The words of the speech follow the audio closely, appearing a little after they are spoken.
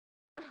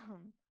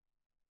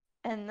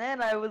And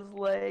then I was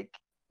like,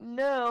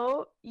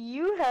 no,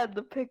 you had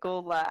the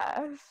pickle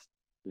last.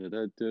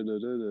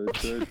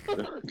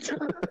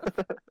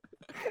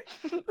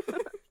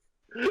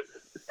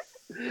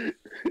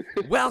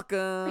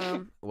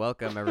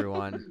 Welcome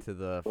everyone to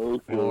the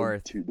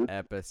fourth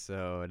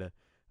episode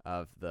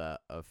of the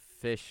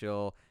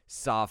official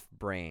Soft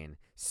Brain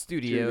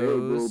Today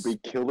we'll Studios be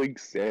killing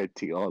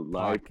Santi on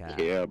live podcast.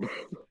 cam.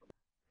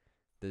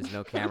 There's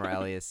no camera,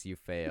 Elias. You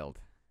failed.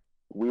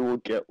 We will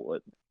get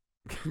one.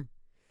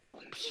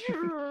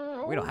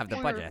 We don't have the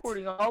budget.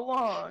 Recording all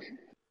along.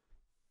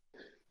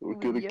 We're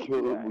With gonna the kill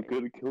him. FBI. We're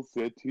gonna kill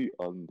Santi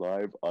on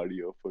live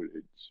audio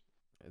footage.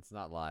 It's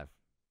not live.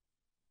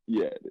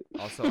 Yeah. It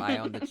is. Also, I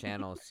own the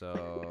channel,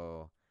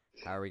 so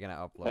how are we gonna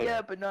upload Yeah,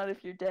 it? but not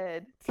if you're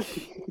dead.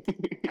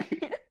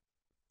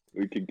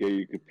 We can get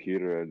your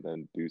computer and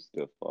then do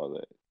stuff on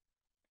it.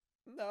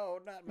 No,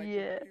 not my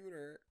Yeah.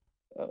 computer.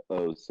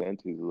 Oh,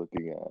 Santi's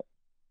looking at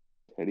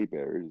teddy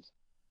bears.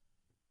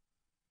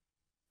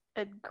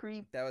 And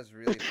creep. That was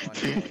really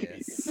funny,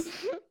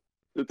 Elias.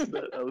 That's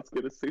not. I was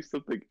gonna say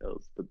something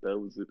else, but that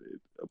wasn't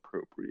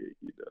appropriate,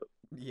 you know.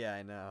 Yeah,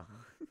 I know.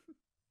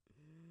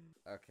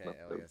 Okay, Not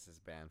the- Elias is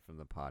banned from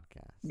the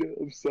podcast. No,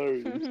 I'm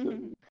sorry. I'm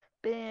sorry.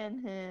 Ban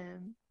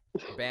him.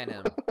 Ban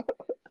him.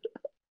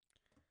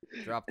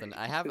 Drop the.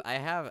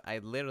 I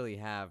literally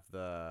have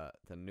the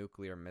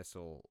nuclear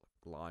missile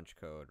launch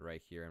code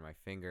right here in my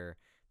finger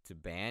to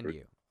ban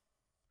you.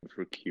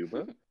 For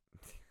Cuba?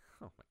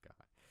 Oh my god.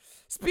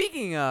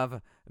 Speaking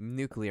of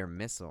nuclear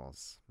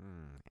missiles,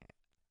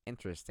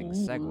 interesting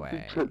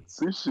segue.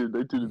 Transition.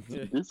 I didn't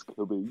see this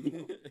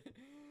coming.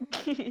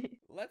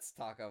 Let's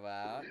talk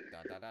about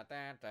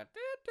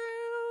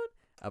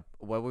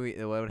what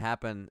would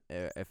happen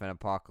if an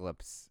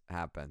apocalypse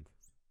happened.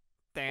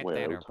 Wait,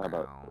 are we talking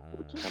about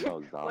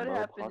zombie What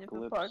happened if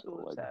apocalypse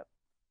or apocalypse like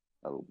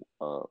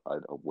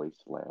happened? a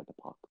wasteland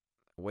apocalypse?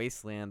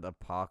 Wasteland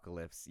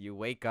apocalypse. You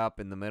wake up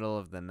in the middle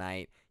of the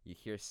night, you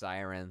hear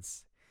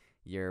sirens,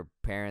 your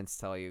parents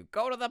tell you,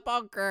 go to the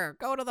bunker,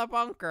 go to the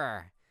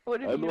bunker.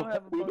 What if you don't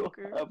have a We don't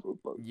bunker? have a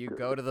bunker. You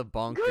go to the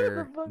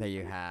bunker that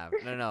you bunker. have.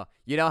 No,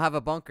 you don't have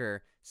a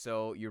bunker,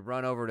 so you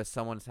run over to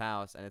someone's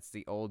house, and it's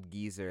the old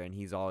geezer, and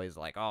he's always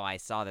like, "Oh, I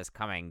saw this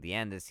coming. The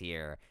end is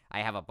here.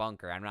 I have a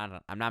bunker. I'm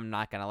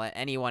not gonna let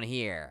anyone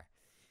here."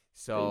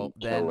 So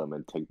And you kill him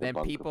and take the then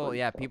bunker people, for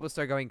yeah, yourself. people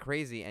start going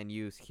crazy, and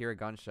you hear a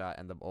gunshot,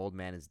 and the old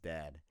man is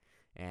dead,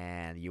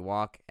 and you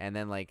walk, and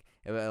then like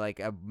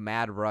a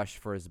mad rush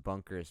for his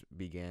bunkers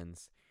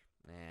begins,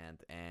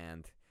 and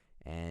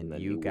And then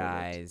you you win it.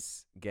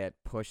 guys get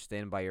pushed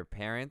in by your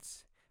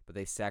parents, but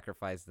they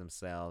sacrifice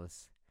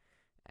themselves,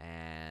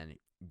 and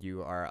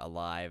you are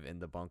alive in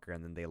the bunker,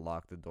 and then they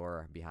lock the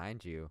door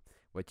behind you.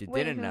 What you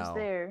Wait, didn't who's know,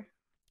 there?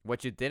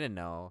 what you didn't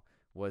know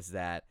was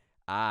that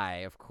I,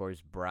 of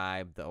course,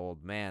 bribed the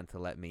old man to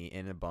let me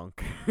in a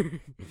bunker.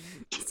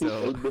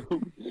 So,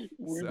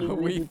 so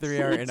we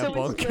three are in a So it's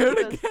bunker just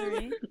us together.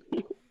 three?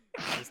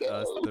 Just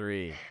us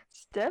three.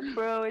 Step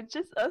bro, it's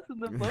just us in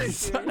the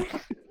bunker.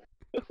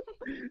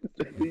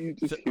 You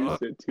just Shut hear up.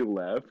 Santi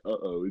laugh.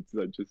 Uh-oh, it's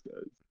not just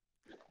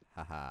us.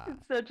 Haha.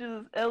 It's not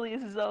just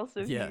Elias is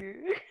also Yeah.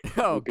 here.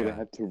 Oh We're gonna god.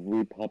 have to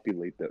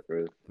repopulate the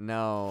earth.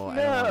 No, I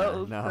No,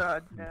 don't wanna,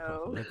 God,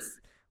 no.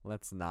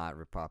 Let's not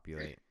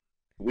repopulate.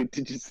 Wait,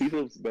 did you see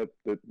that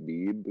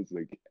meme? There's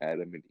like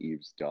Adam and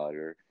Eve's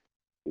daughter.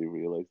 They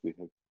realize they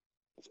have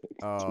sex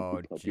to Oh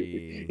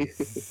repopulate.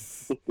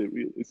 jeez. They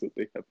realize what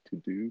they have to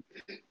do.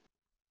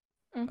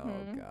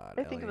 Mhm. God,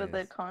 I think about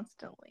Elias. that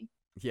constantly.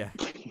 Yeah.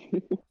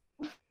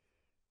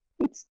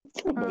 That's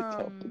on my top.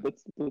 Um.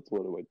 That's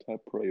one of my top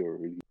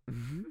priorities.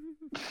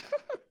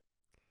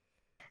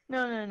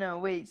 No.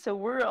 Wait, so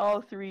we're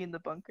all three in the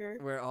bunker?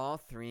 We're all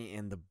three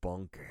in the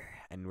bunker,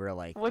 and we're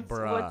like, What's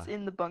bruh.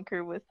 in the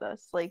bunker with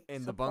us? Like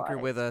In the bunker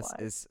with us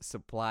supplies. is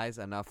supplies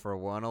enough for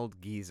one old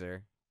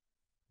geezer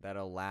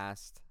that'll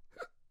last.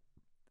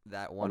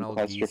 That one I'm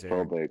old geezer.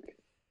 claustrophobic.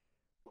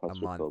 A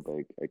month.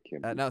 Claustrophobic. I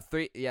can't. No,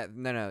 3. Yeah,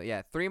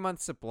 no. 3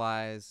 months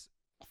supplies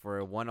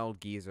for one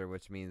old geezer,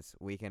 which means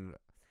we can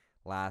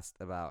last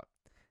about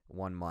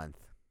 1 month.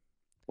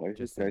 Why is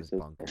just this guy in this so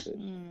bunker.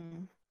 selfish?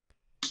 Hmm.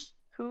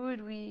 Who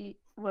would we?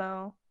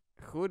 Well,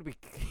 Who would we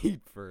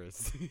keep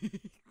first?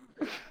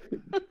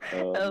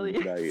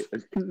 Elias.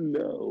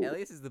 No.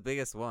 Elias is the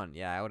biggest one.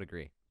 Yeah, I would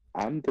agree.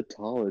 I'm the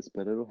tallest,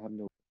 but I don't have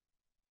no.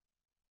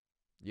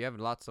 You have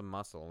lots of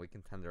muscle. We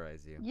can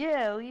tenderize you.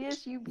 Yeah,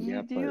 Elias, you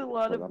Yeah, do a but-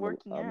 lot but of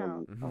working out.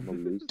 I'm gonna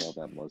lose all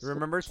that muscle.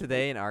 Remember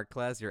today in art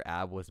class, your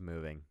ab was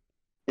moving.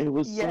 It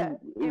was Yeah,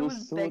 so. it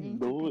was so begging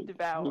to be annoying.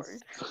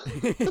 devoured.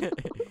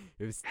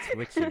 It was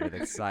twitching with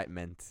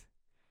excitement.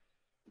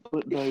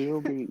 But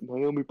Naomi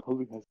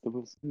probably has the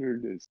most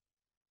tenderness.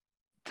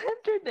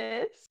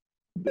 Tenderness.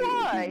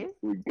 Why?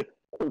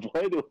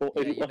 Why do I?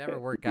 Yeah, you lie never to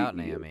work you? out,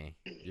 Naomi.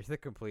 You're the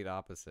complete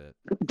opposite.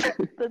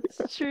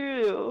 That's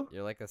true.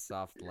 You're like a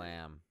soft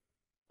lamb.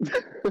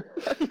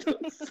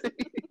 Don't say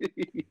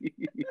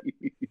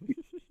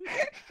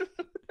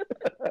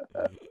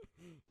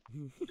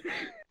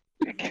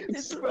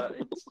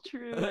It's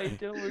true. I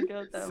don't work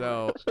out that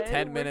So, much. I 10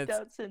 haven't minutes,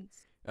 worked out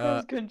since uh,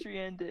 cross country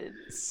ended.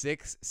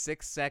 6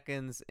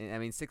 seconds. I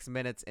mean, 6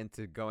 minutes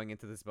into going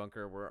into this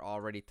bunker, we're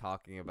already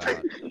talking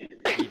about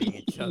eating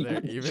each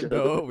other, even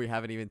though we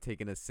haven't even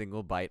taken a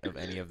single bite of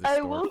any of the I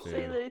store will food.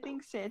 say that I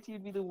think Santi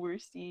would be the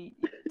worst to eat.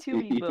 Too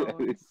many Yeah,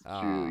 bones. it's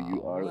true.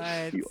 You Aw, are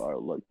what? you are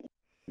lucky.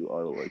 You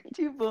are lucky.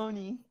 Too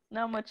bony.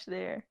 Not much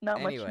there.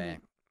 Not much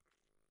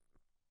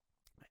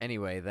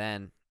Anyway, meat.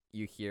 then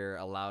you hear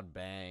a loud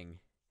bang,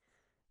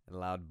 a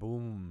loud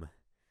boom.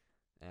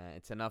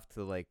 It's enough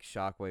to like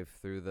shockwave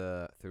through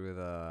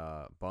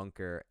the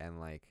bunker and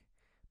like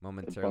The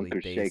momentarily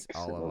bunker daze shakes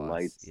all and the of us.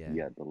 lights.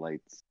 Yeah, the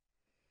lights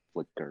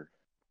flicker.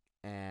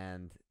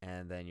 And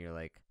then you're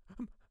like,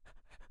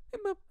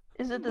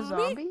 Is it the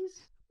Mommy?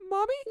 zombies?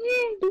 Mommy,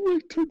 The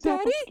light turns off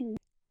Daddy? again.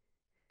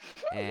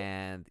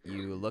 and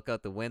you look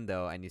out the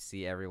window and you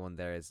see everyone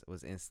there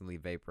was instantly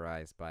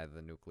vaporized by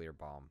the nuclear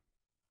bomb.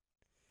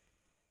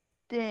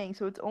 Dang,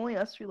 so it's only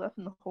us three left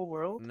in the whole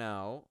world?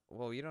 No,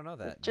 well, you don't know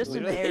that. Just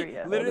in the literally,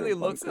 area. Literally Other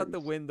looks out the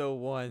bunkers. window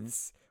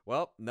once.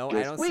 Well, no, I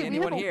Guess- don't Wait, see we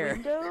anyone have a here.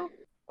 window?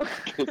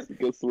 Guess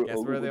we're Guess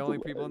we're the only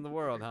ones people in alive. the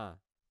world, huh?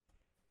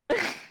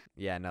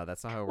 Yeah, no,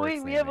 that's not how it works.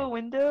 Wait, we have a Naomi.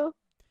 window?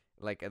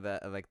 Like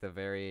the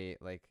very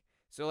like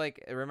so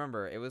like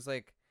remember it was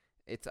like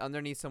it's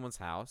underneath someone's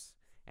house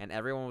and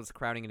everyone was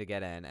crowding to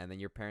get in and then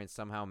your parents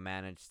somehow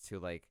managed to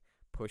like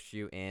push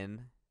you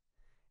in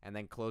and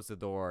then close the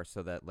door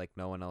so that like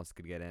no one else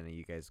could get in and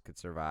you guys could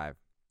survive.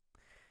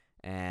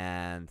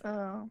 And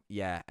Oh.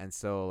 yeah, and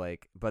so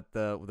like but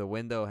the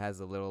window has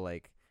a little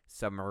like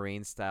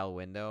submarine style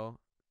window.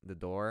 The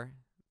door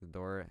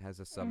has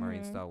a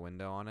submarine Mhm. style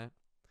window on it.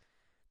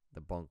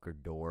 The bunker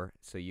door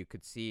so you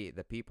could see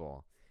the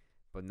people.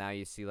 But now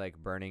you see like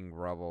burning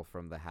rubble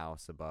from the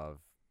house above.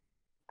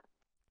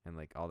 And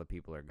like all the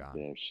people are gone.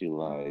 There she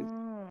lies,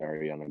 Oh.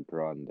 Ariana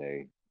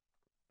Grande.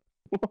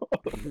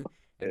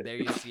 And there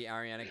you see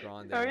Ariana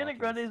Grande. Ariana walking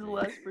Grande the is the street.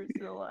 last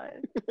person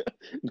alive.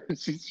 No,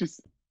 she's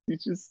just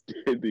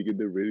standing in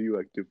the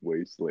radioactive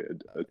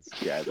wasteland,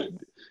 unscattered.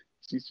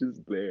 She's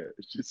just there.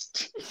 Just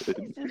She's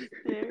just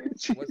there.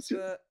 She's What's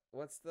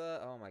just- the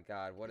oh my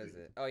god, what is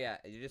it? Oh yeah,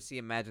 you just see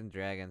Imagine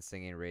Dragons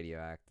singing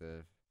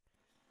Radioactive.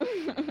 And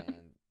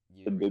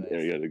you and then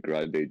realize Ariana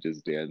Grande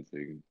just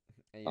dancing.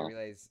 and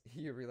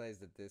you realize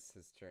that this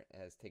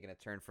has taken a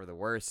turn for the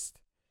worst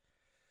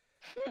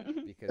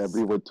because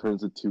Everyone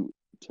turns into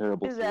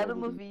terrible Is Adam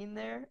celebrities. Levine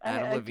there?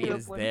 Adam I Levine grew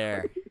is up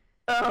there.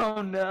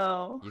 Oh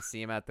no. You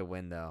see him at the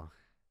window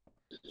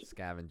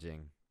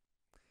scavenging.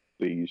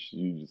 But you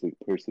just like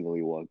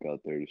personally walk out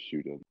there to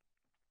shoot him.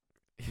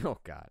 Oh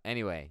god.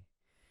 Anyway,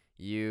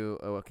 okay,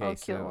 I'll kill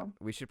so him.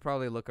 we should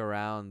probably look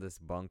around this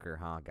bunker,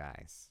 huh,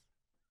 guys?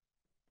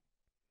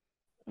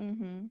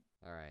 Mm-hmm.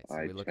 All right, so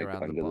I we look check around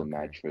the under the bunker.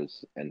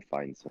 mattress and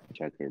find some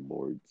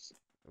checkerboards.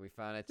 We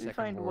found a We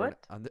find checkerboard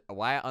what? under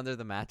why under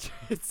the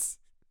mattress?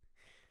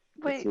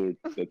 Wait,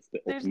 That's the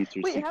there's it's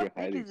your wait, how secret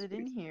big hiding is it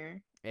in space.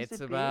 here? Is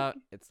It's it about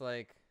big? it's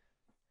like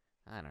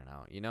I don't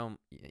know.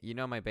 You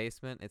know my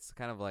basement? It's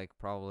kind of like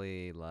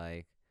probably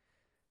like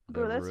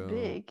Bro, that's room,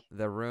 big.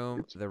 The room,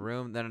 It's- the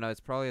room. No,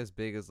 it's probably as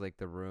big as like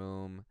the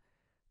room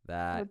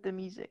that With the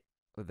music.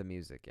 with the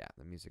music. Yeah,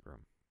 the music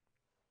room.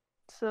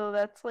 So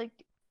that's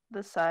like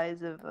the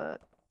size of a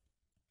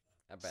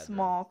A bedroom.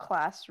 small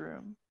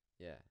classroom.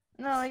 Yeah.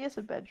 No, I guess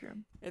a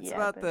bedroom. It's Yeah,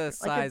 about the bedroom.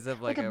 size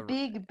of like a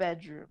big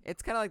bedroom.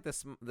 It's kind of like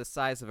the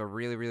size of a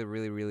really, really,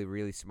 really, really,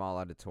 really small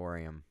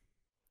auditorium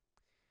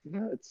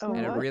No, it's Oh,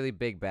 and not. a what? really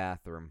big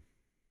bathroom.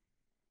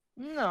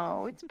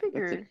 No, it's That's a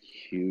bigger.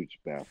 huge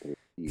bathroom.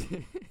 Huge,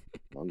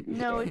 humongous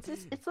No, bathroom.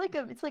 it's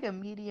like a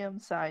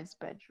medium-sized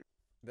bedroom.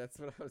 That's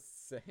what I was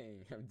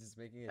saying. I'm just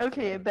making it.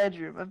 Okay, a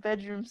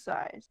bedroom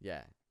size.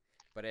 Yeah,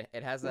 but it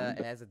has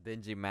a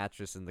dingy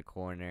mattress in the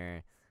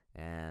corner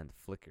and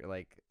flicker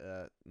like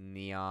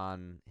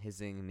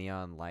hissing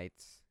neon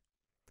lights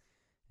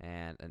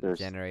and a There's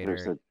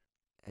generator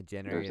a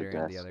generator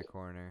in the other desk.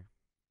 corner,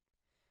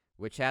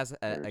 which has a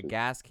There's a-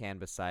 gas can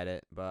beside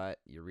it, but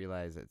you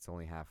realize it's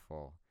only half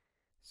full.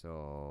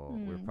 So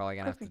we're Hmm, probably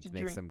gonna have perfect to to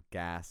make drink. some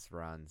gas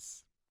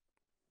runs.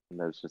 and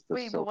there's just a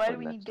Wait, but why sofa do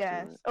we need next to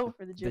gas? it. Oh,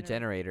 for the The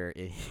generator. generator,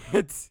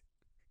 idiot.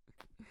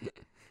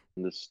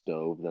 And the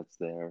stove that's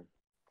there.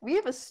 We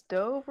have a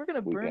stove. We're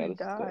gonna We burn got and a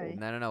stove. die.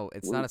 No.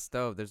 It's We- not a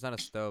stove. There's not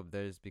a stove.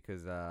 There's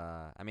because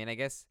I mean I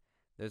guess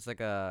there's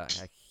like a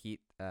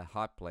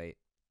hot plate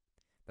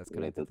that's Yeah,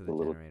 connected that's to the the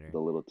little generator. the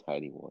little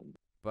tiny one.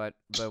 But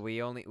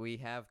we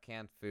have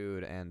canned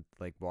food and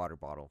like water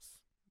bottles.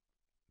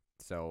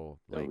 So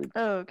Yeah, like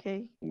Oh,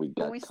 okay. we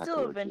But got we still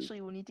cockroaches.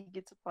 eventually will need to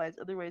get supplies.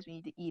 Otherwise, we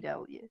need to eat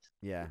Elliot.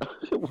 yeah.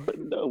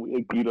 No, we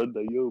agreed on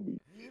Naomi.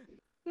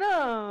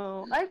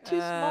 No, I'm too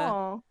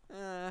small.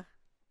 I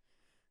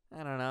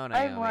don't know. I'm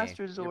Naomi. last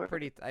You're resort.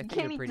 pretty. I You think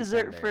can't you're eat pretty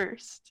dessert tender.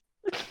 first.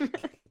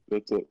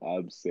 That's what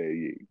I'm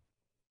saying.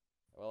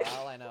 Well,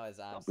 all I know is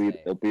I'm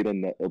It'll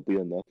be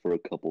enough for a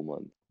couple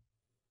months,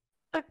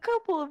 A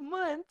couple of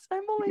months.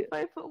 I'm only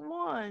Yeah.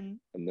 5'1".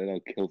 and then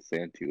I'll kill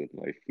Santi with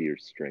my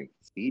fierce strength.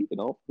 See, and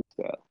all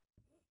for that.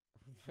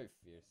 My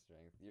fear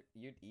strength.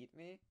 You'd eat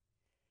me?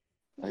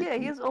 I Yeah, he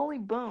can- has only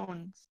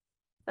bones.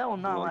 That will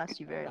not Like, last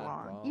you very Not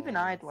long. Even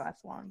I'd bones.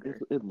 last longer.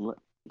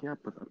 Yeah,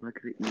 but I'm not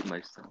gonna eat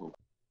myself.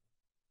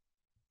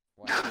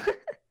 Why not?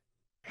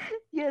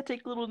 Yeah,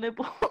 take little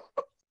nibble.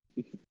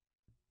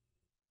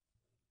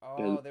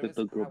 Oh, there But was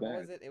they'll grow what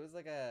was back. it? It was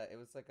like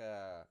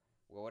a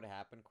what would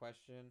happen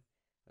question.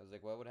 I was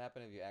like, what would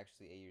happen if you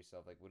actually ate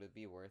yourself? Like, would it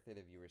be worth it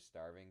if you were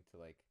starving to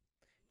like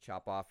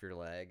chop off your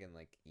leg and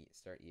like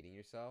start eating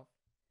yourself?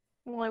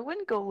 Well, I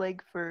wouldn't go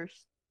leg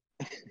first.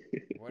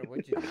 What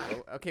would you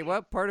do? Okay,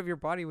 what part of your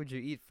body would you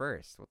eat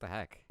first? What the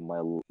heck? My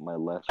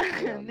left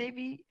hand.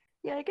 Maybe,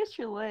 yeah, I guess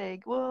your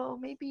leg. Well,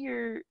 maybe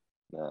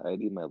Nah,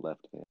 I'd eat my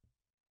left hand.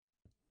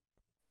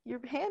 your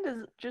hand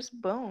is just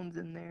bones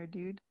in there,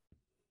 dude,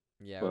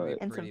 Yeah, it would be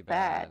But and pretty some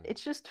fat. bad.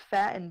 It's just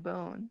fat and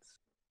bones.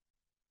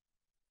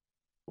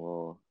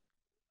 well,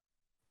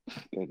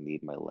 I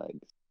need my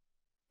legs.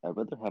 I'd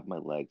rather have my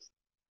legs.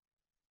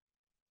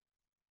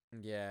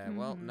 Yeah,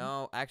 well, Mhm.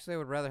 no, actually, I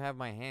would rather have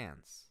my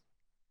hands.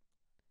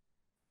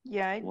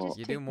 Yeah, I'd Well, just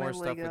You take do my more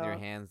stuff leg with your off.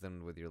 hands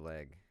than with your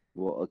leg.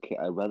 Well, okay,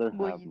 I'd rather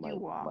Well, have you do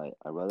walk.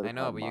 I'd rather I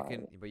know, have but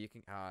my you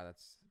can. Ah,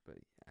 that's. But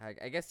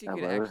I guess you I'd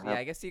could rather actually. Yeah, have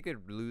I guess you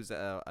could lose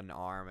an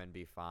arm and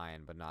be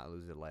fine, but not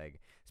lose a leg.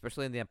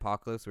 Especially in the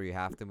apocalypse where you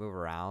have to move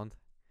around.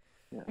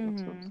 yeah,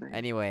 that's what I'm Mhm. saying.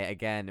 Anyway,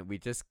 again, we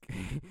just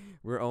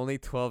we're only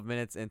 12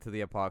 minutes into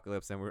the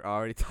apocalypse and we're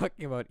already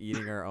talking about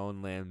eating our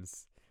own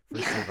limbs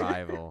for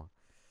survival.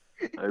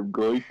 I'm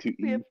going to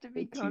We eat have to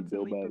be Fenty no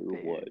constantly matter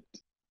prepared.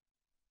 what.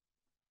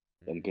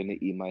 I'm gonna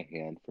Mhm. eat my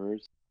hand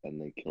first and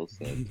then kill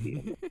Santi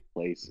and then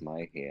place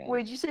my hand.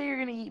 Wait, did you say you're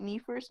gonna eat me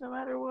first, no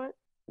matter what?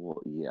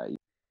 Well, yeah, you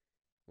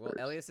Well, first.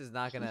 I'm Elias is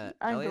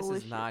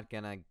delicious. not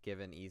gonna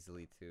give in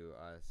easily to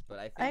us, but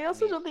I I think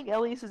also me. don't think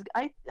Elias is.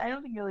 I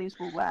don't think Elias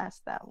will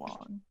last that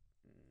long.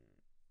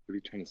 What are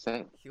you trying to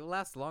say? He'll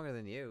last longer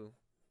than you.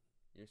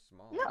 You're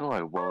small. No, No,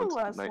 I won't. I'll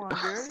last Like-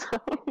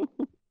 longer.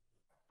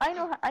 I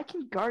know I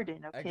can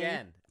garden.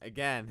 Okay.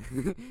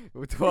 Again.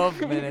 We're 12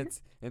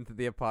 minutes into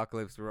the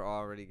apocalypse. We're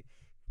already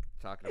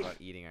talking about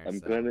eating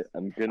ourselves.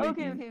 I'm gonna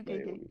Okay, eat okay, okay,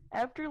 okay. Naomi.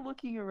 After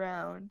looking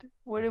around,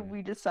 what have Mhm.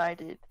 we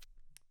decided?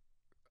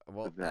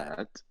 Well,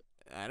 That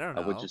I don't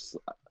I know. would just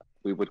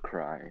we would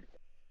cry.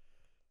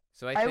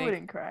 So I I think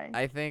wouldn't cry.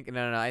 I think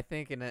no. I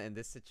think in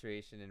this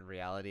situation in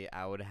reality,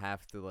 I would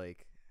have to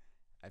like.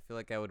 I feel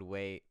like I would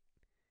wait.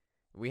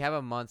 We have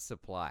a month's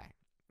supply.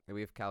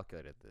 We've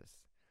calculated this.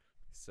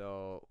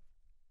 So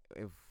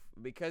if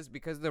because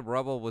the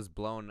rubble was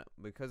blown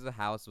because the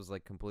house was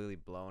like completely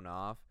blown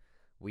off,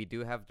 we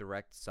do have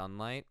direct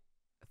sunlight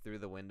through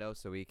the window,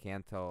 so we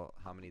can tell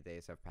how many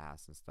days have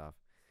passed and stuff.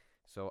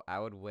 So I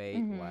would wait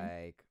Mhm.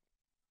 like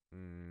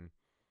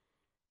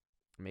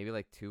maybe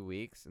like 2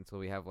 weeks until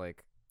we have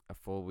like a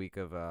full week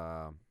of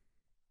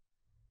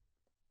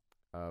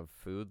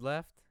food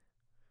left,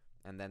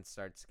 and then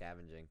start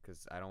scavenging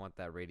because I don't want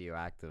that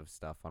radioactive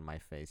stuff on my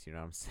face. You know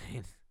what I'm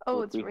saying? Oh,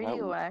 Well, it's we have-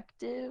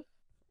 radioactive.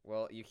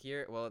 Well, you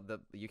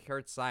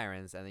heard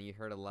sirens and then you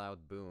heard a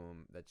loud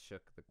boom that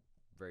shook the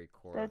very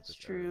core of That's this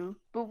earth. true.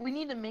 But we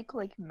need to make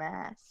like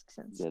masks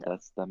and Yeah,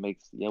 stuff.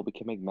 we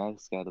can make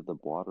masks out of the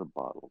water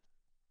bottle.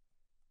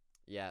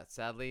 Yeah,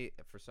 sadly,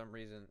 for some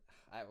reason,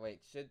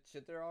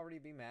 should there already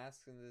be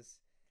masks in this?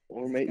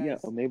 Or These maybe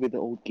guys- or maybe the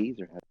old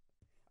geezer had.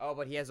 Oh,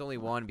 but he has only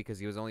one because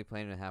he was only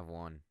planning to have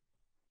one.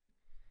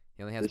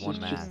 He only has This one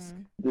is mask. just-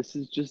 This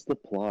is just the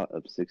plot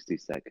of 60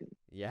 Seconds.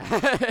 Yeah,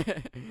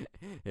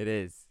 it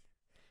is.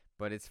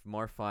 But it's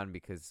more fun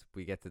because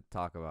we get to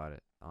talk about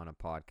it on a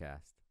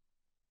podcast.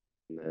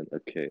 And then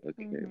okay,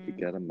 we Mhm.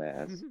 got a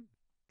mask.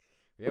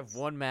 We have Let's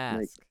one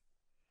mask.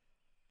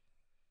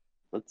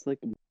 Let's like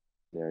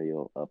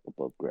scenario up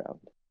above ground.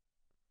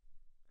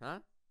 Huh?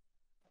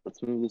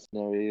 Let's move the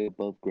scenario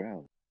above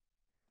ground.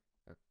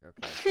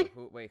 Okay.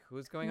 So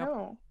who's going up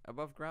No,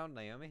 above ground,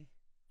 Naomi?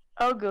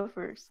 I'll go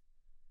first.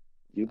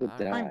 You would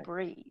Alright. die. I'm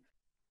brave.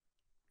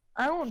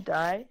 I won't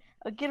die.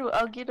 I'll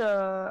get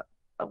a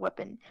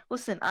weapon.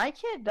 Listen, I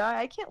can't die.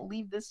 I can't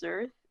leave this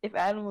earth if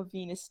Adam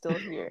Levine is still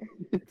here.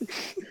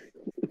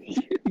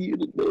 You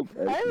don't know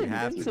better. I'm You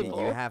have to be.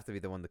 invincible. You have to be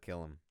the one to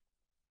kill him.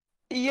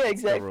 Yeah, the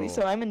exactly.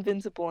 So rule. I'm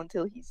invincible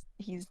until he's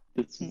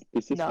This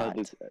is how not.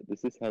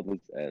 this is how this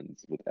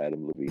ends with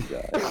Adam Levine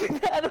dying.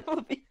 Adam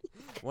Levine.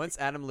 Once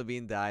Adam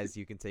Levine dies,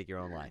 you can take your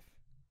own life.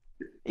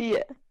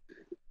 Yeah,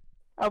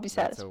 I'll be That's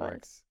how it satisfied.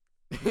 works.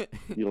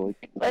 You're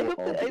like, I we're hope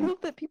all that, I gonna-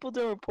 hope that people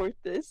don't report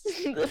this.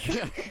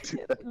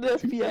 The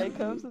FBI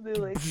comes and they're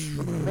like,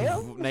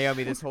 "Well,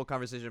 Naomi, this whole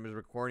conversation is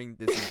recording.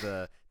 This is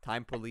the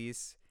time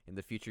police. In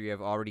the future, you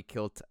have already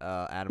killed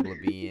Adam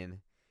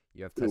Levine.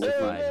 You have We're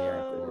testified no. here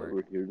in court.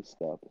 We're here to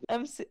stop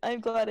it. I'm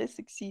glad I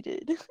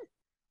succeeded."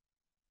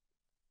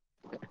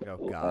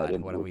 Oh God,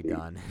 Adam what have we Levine.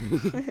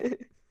 done?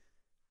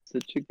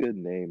 Such a good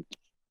name.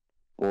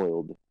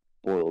 Boiled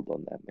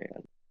on that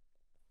man.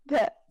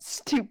 That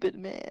stupid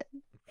man.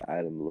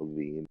 Adam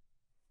Levine.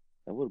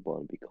 I would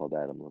want to be called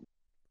Adam Levine.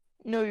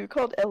 No, you're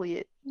called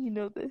Elliot. You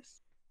know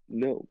this.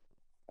 No,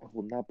 I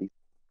will not be.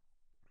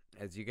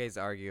 As you guys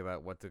argue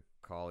about what to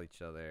call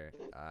each other.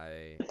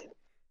 I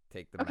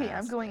take the Okay,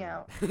 I'm mask going and-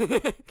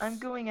 out. I'm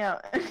going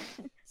out.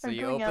 So I'm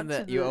you going open out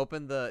the to you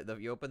open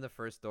you open the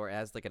first door. It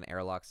has like an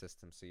airlock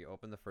system. So you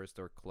open the first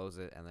door, close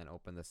it, and then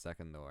open the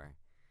second door,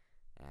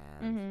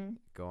 and Mhm.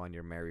 go on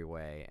your merry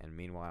way. And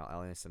meanwhile,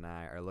 Elias and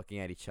I are looking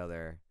at each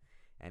other,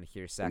 and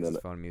hear And then-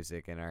 saxophone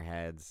music in our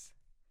heads.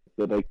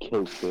 Then I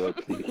kill Phil.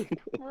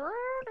 No,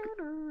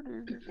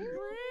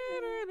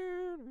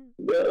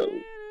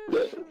 no.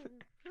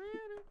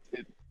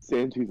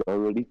 Sanji's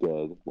already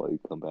dead. Why you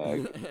come back?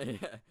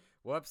 Yeah.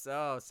 Whoops!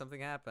 Oh, something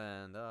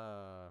happened.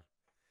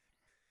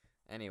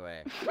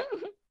 Anyway,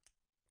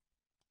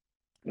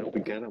 No,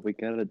 we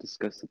gotta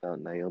discuss about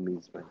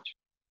Naomi's match.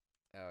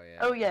 oh yeah.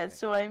 Oh yeah, okay.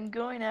 so I'm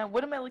going out.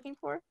 What am I looking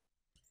for?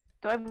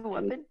 Do I have a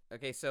weapon?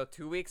 Okay, so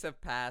 2 weeks have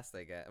passed.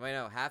 I guess. Wait,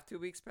 no, have 2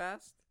 weeks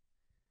passed?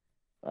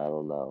 I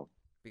don't know.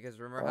 Because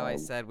remember how I Um,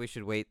 said we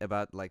should wait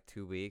about like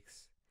 2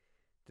 weeks?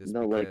 Just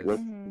No, like because.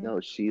 Mhm. no,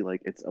 she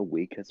like it's a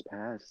week has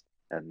passed,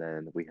 and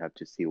then we have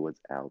to see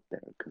what's out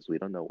there because we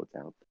don't know what's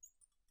out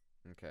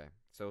Okay.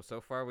 So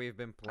far we've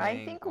been I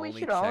playing think we only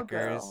should all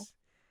checkers. go.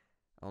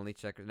 Only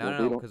checkers. Well, No,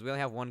 we no, don't- because we only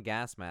have one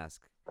gas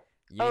mask.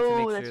 You need to Oh,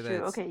 make that's sure true.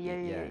 that Okay,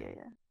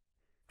 yeah.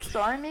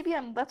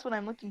 So that's what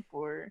I'm looking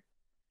for.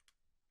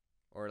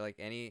 Or like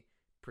any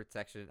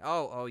protection.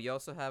 Oh, you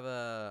also have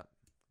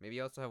maybe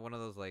you also have one of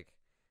those like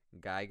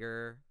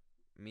Geiger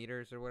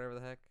meters or whatever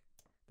the heck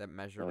that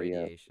measure Oh, yeah.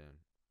 radiation.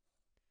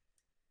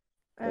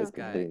 That's This the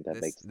guy, thing that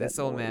this makes this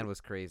that old man noise.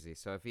 was crazy.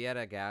 So if he had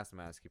a gas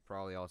mask, he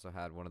probably also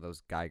had one of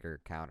those Geiger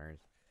counters.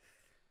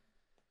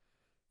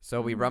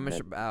 So we Mhm. rummage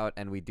That- about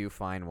and we do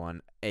find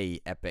one.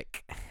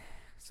 Epic.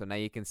 So now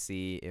you can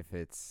see if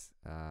it's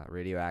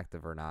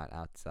radioactive or not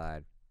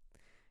outside.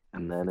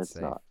 And if then it's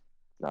safe.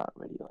 not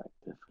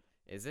radioactive.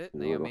 Is it, a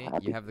little Naomi? You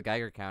happy. have the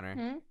Geiger counter.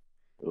 Hmm?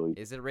 Oh,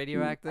 Is it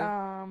radioactive?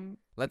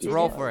 Let's yes.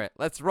 roll for it.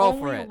 Let's roll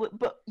for Only it.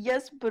 but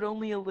yes, but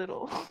only a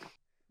little.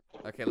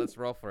 Okay, let's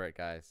roll for it,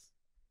 guys.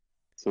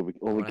 so we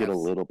only wanna get a have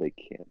s- little bit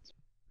cancer.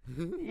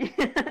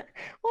 Yeah,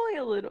 only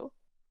a little.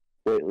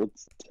 Wait,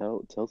 let's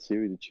tell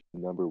Siri to choose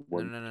number No,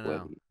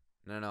 120.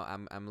 no.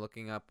 I'm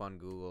looking up on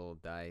Google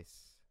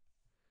Dice.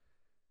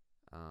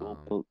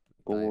 But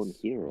won't Dice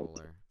hear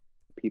roller.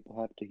 it. People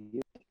have to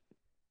hear it.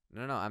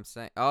 No, I'm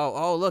saying.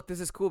 Oh, look, this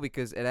is cool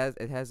because it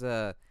has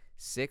a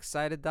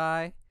 6-sided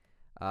die.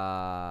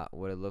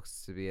 What it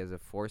looks to be as a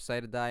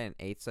 4-sided die, an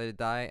 8-sided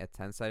die, a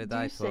 10-sided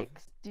die, 12.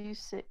 Do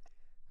 6.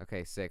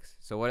 Okay, 6.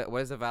 So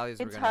what is the values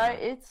we're It's gonna high.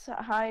 have? It's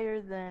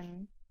higher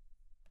than.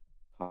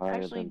 Higher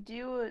Actually, than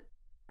do it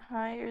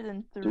higher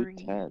than do 3.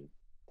 10.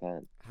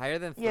 10. Higher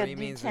than 3 Yeah, do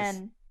means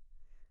 10.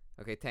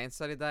 okay,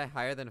 10-sided die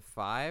higher than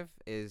 5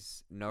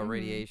 is no Mhm.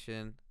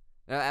 radiation.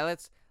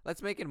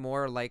 Let's make it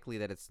more likely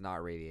that it's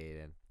not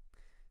radiated.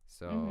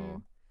 So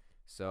Mhm.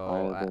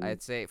 Higher than-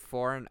 I'd say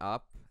 4 and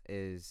up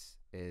is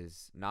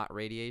not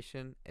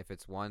radiation. If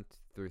it's 1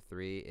 through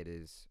 3, it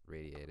is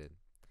radiated,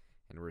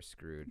 and we're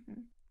screwed.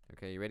 Mhm.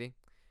 Okay, you ready?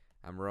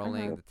 I'm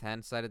rolling Uh-huh. the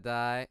 10-sided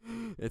die.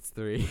 It's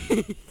 3.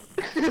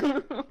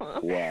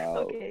 Wow.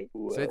 Okay.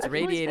 Wow. So it's I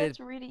feel like radiated, that's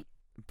really.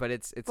 but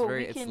it's But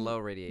we it's can- low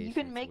radiation. You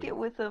can it's make it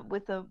weak.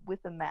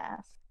 with a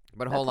mask.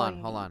 But That's hold all on,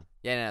 you hold need. on.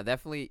 Yeah, no,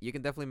 definitely. You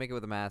can definitely make it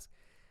with a mask.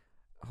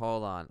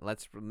 Hold on.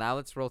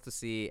 Let's roll to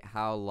see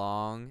how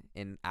long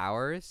in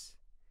hours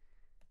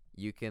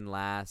you can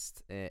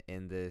last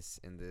in this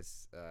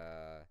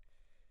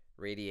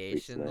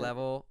radiation Wasteland.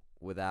 level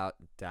without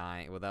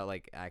dying, without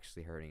like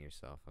actually hurting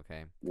yourself.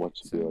 Okay. What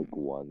should So- be like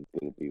 1?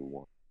 Gonna be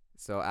 1.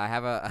 So I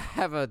have a I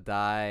have a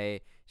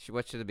die.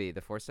 What should it be?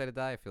 The 4-sided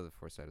die? I feel the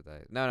 4-sided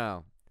die.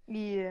 No,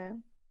 Yeah.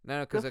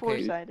 because The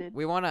okay, 4-sided.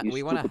 we want You a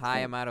should do high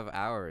 10. amount of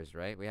hours,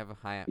 right? We have a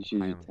high You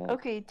should do am- 10.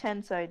 Okay,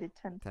 10-sided.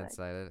 10-sided.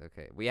 10-sided.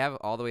 Okay. We have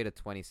all the way to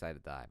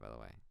 20-sided die, by the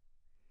way.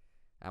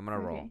 I'm gonna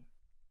roll. Okay.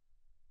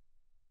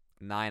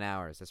 9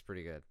 hours. That's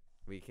pretty good.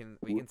 We can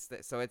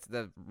stay. So it's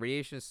the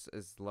radiation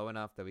is low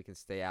enough that we can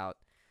stay out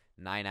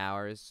 9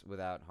 hours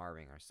without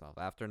harming ourselves.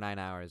 After 9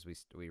 hours,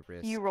 we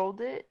risk. You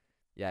rolled it.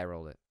 Yeah, I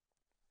rolled it.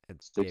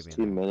 It gave me a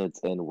 16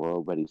 minutes and we're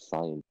already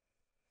signed.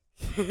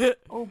 nine.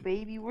 Oh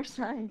baby, we're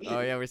signed.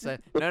 Oh yeah, we're saying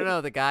no.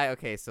 The guy.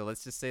 Okay, so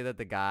let's just say that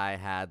the guy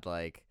had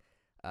like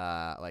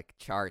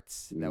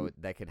charts that Mm. would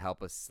that could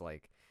help us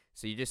like.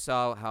 So you just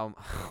saw how.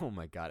 Oh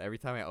my god! Every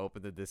time I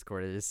open the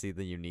Discord, I just see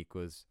the unique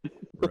was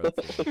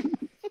rotating.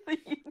 The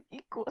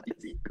unique one.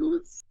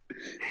 Equals.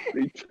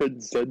 They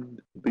transcend.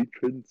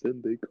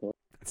 They call.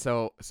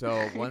 So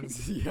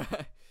once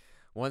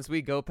once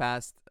we go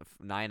past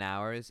 9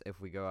 hours, if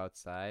we go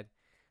outside,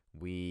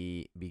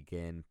 we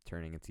begin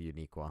turning into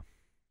Uniqua.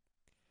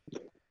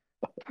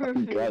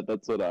 Perfect. God,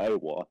 that's what I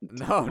want.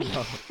 No,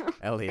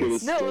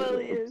 Elias. No,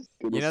 Elias.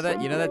 You know that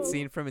No.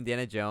 scene from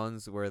Indiana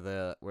Jones where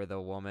the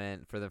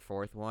woman for the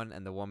 4th one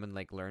and the woman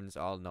like learns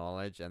all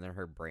knowledge and then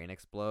her brain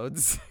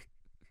explodes.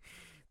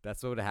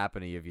 That's what would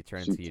happen to you if you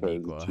turn into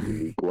Uniqua.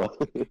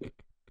 Uniqua.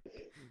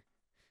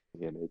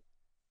 And it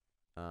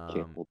can't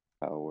Um. hold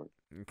power.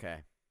 Okay.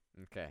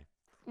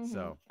 Mhm.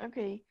 So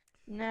Okay.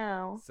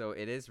 Now.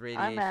 it is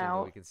radiation, but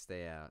we out. can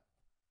stay out.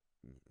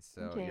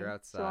 So Okay. you're So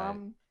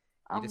outside.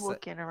 I'm deci-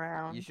 looking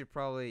around. You should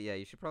probably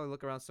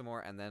look around some more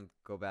and then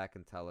go back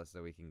and tell us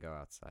so we can go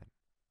outside.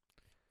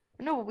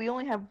 No, we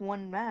only have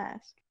one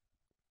mask,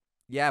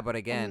 Yeah, but and we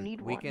again,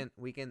 need we one.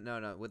 can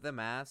no with the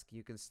mask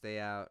you can stay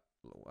out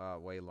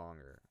way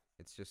longer.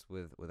 It's just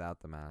without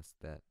the mask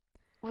that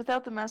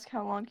Without the mask,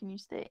 how long can you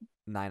stay?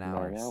 9 9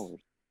 hours. hours.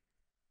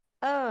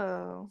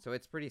 Oh, So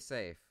it's pretty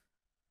safe.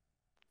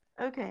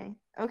 okay.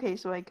 Okay,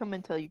 so I come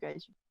and tell you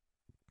guys.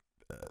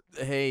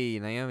 Hey,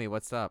 Naomi,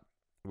 what's up?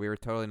 We were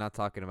totally not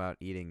talking about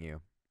eating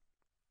you.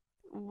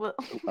 Well,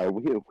 We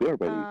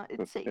already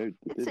it's safe. prepared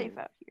the It's safe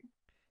dinner. out here.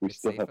 We It's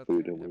still safe have out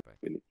food there? and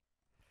Epic.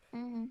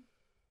 Hmm.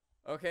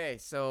 Okay,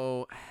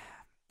 so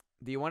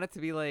do you want it to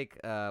be like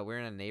we're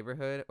in a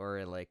neighborhood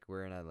or like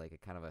we're in a like a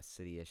kind of a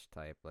city-ish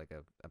type, like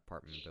a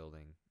apartment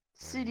building?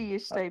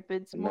 City-ish type.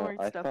 It's No, more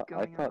I stuff thought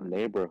going on.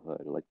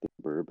 neighborhood, like the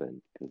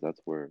suburban, because that's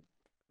where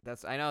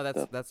I know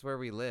the that's where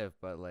we live,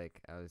 but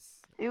like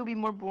It would be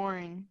more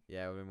boring.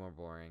 yeah, it would be more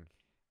boring.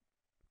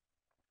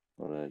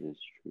 well, that is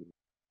true.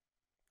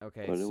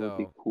 Okay, But it would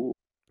be so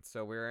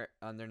cool. we're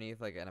underneath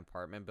like an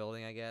apartment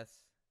building, I guess.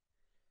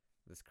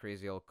 This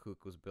crazy old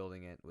kook was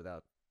building it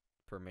without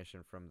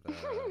permission from the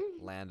The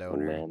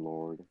landowner.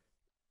 landlord.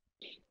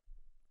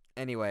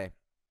 Anyway,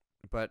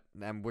 but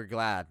we're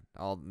glad,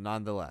 all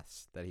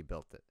nonetheless, that he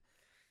built it.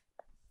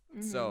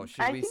 So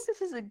should I we? think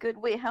this is a good.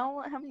 Wait,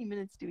 how many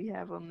minutes do we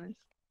have on this?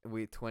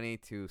 We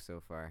 22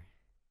 so far.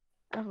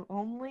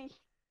 Only?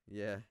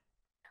 Yeah.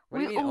 What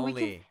do you mean we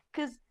only?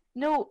 Cause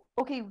no,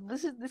 okay,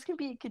 this can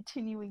be a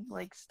continuing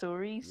like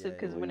story. So Yeah,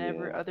 because yeah.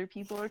 whenever Yeah. other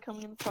people are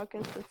coming in the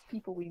podcast, that's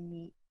people we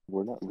meet.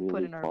 We're not Put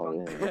really in our far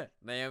bunker. in.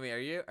 Naomi,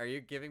 are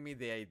you giving me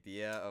the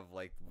idea of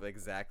like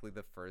exactly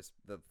the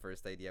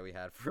first idea we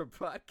had for a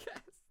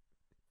podcast?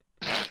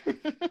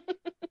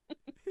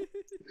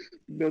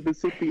 No,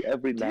 this will be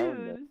every now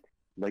and then. Dude.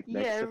 Like Yeah,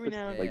 next every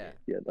now episode, and then.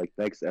 yeah, like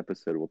next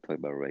episode we'll talk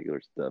about regular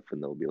stuff,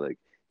 and they'll be like,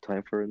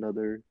 time for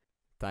another.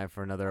 Time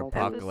for another Episode.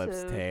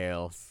 apocalypse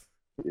tales.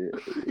 Yeah.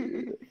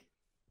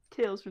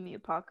 Tales from the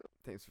Apocalypse.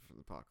 Tales from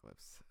the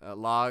apocalypse.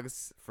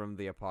 Logs from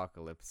the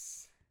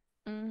apocalypse.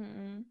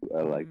 Mm-hmm.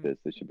 I like this.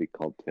 It should be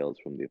called Tales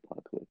from the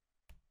Apocalypse.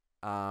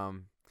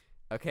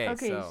 Okay,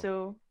 Okay,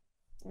 so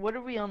what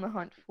are we on the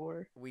hunt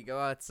for? we go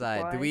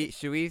outside. Supplies?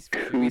 Should we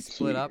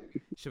split up?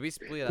 Should we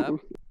split up?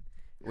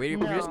 We're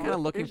just kind No, of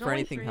looking there's for only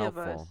anything 3 of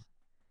us. helpful.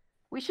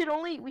 We should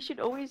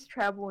always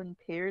travel in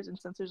pairs, and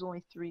since there's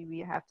only 3, we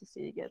have to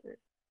stay together.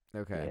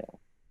 Okay. Yeah.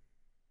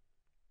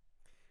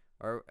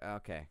 Or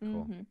okay,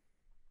 cool. Mm-hmm.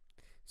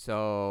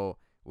 So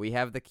we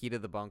have the key to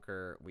the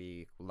bunker.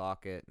 We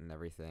lock it and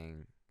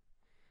everything,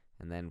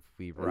 and then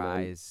we then-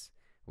 rise.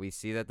 We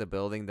see that the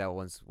building that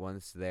was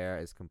once there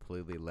is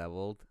completely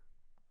leveled.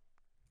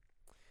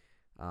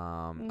 A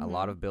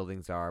lot Mhm. of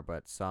buildings are,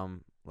 but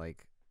some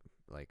like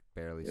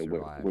barely Yeah,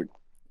 survive.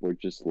 we're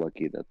just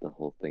lucky that the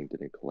whole thing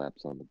didn't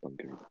collapse on the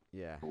bunker.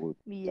 Yeah.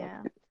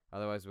 Yeah.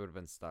 Otherwise, we would have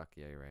been stuck.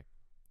 Yeah, you're right.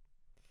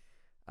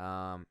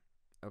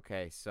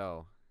 Okay,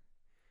 so,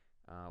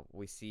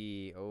 we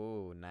see.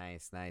 Oh,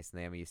 nice.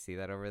 Naomi, you see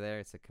that over there?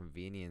 It's a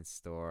convenience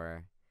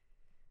store.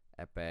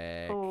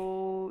 Epic.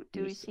 Oh,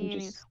 do we Just- see any?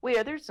 just- Wait,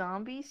 are there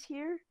zombies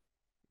here?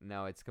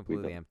 No, it's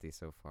completely don't- empty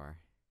so far.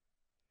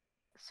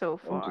 So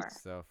far.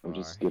 So I'm far.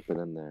 just skipping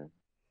in there.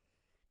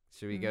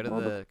 Should we go to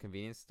Well, the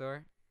convenience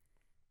store?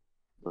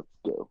 Let's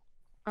go.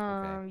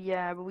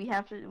 Yeah, but we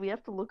have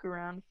to look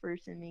around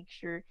first and make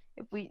sure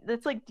if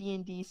that's like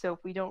D&D, so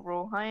if we don't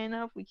roll high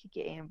enough, we could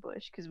get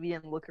ambushed because we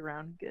didn't look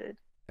around good.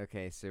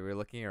 Okay, so we're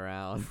looking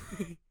around.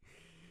 Do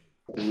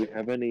we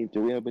have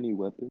any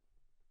weapons?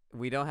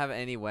 We don't have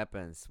any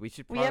weapons. We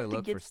should We probably have to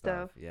look get for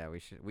stuff. stuff. Yeah, we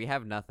should. We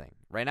have nothing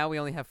right now. We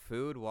only have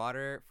food,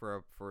 water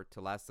for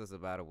to last us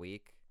about a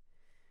week,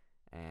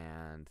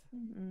 and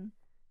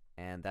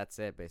that's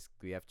it.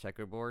 Basically, we have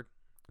checkerboard.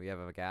 We have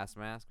a gas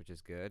mask, which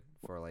is good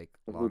for like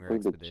If we longer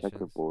bring the expeditions.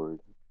 checkerboard.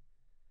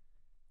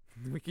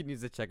 We can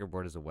use the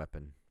checkerboard as a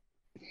weapon.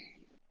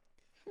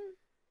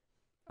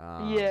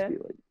 Yeah. Be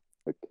like,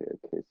 okay,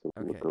 so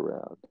we look Okay.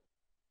 around.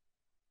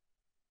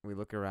 We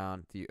look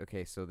around.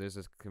 Okay, so there's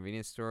this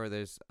convenience store.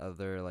 There's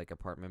other like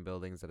apartment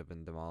buildings that have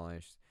been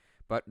demolished,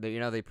 but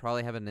they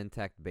probably have an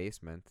intact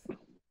basement.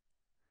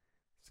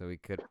 So we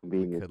could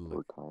Convenience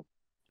look. store time.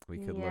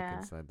 We could Yeah.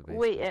 look inside the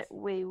basement.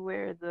 Wait,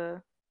 where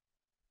the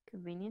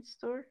convenience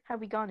store?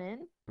 Have we gone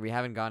in? We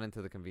haven't gone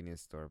into the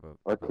convenience store, but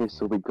Okay,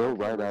 so we go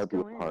Okay, right out let's of the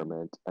go in.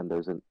 apartment, and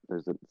there's a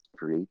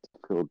street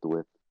filled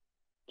with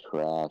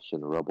trash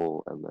and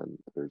rubble, and then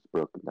there's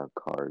broken down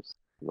cars.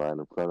 Right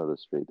in front of the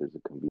street, there's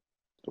a convenience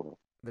store.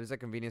 there's a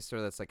convenience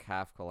store that's like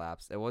half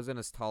collapsed. It wasn't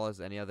as tall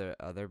as any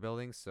other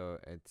buildings, so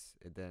it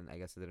didn't. I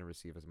guess it didn't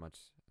receive as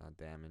much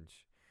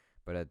damage,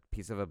 but a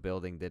piece of a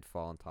building did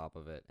fall on top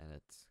of it, and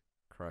it's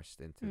crushed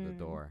into the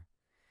door.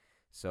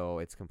 So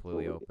it's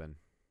completely Ooh. open.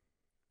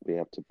 We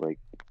have to break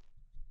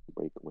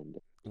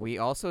window. We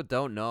also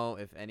don't know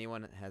if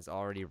anyone has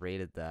already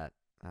raided that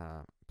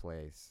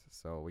place,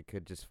 so we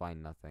could just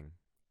find nothing.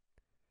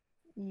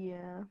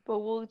 Yeah, but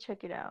we'll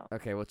check it out.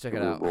 Okay, we'll check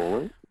Should it we out. roll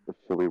it? Or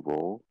should we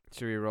roll?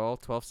 Should we roll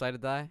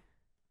 12-sided die?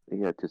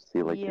 Yeah, just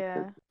see like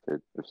Yeah.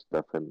 if there's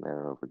stuff in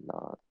there or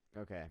not.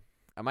 Okay.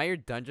 Am I your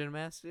dungeon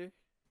master?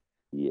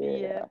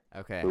 Yeah,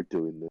 Okay. we're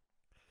doing this.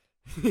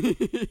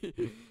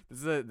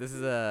 This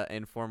is a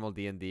informal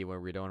D&D where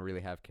we don't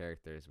really have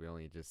characters. We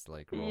only just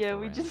like roll Yeah, for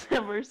we random. just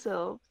have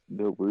ourselves.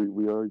 No,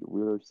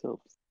 we're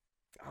ourselves.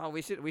 Oh,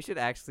 we should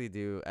actually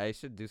do. I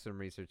should do some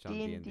research on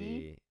D&D?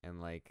 D&D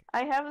and like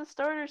I have a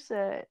starter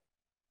set,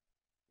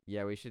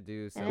 yeah, we should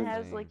do and something. it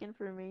has like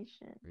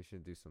information. We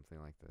should do something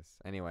like this.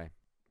 Anyway,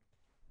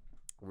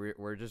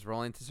 we're just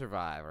rolling to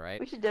survive, all right?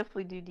 We should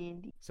definitely do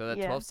D&D. So that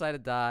Yeah.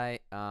 12-sided die,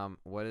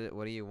 what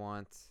do you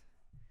want?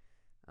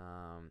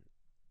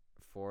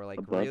 For like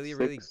Above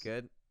really 6?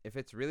 good. If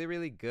it's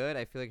really good,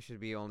 I feel like it should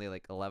be only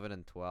like 11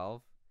 and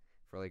 12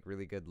 for like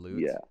really good loot.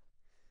 Yeah.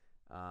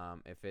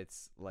 If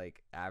it's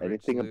like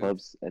average loot,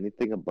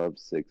 Anything above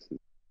 6 is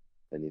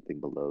anything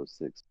below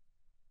 6.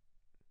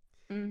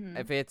 Mm-hmm.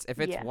 if it's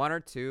Yeah. 1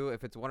 or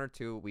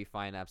 2, we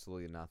find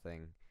absolutely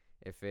nothing.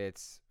 If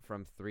it's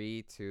from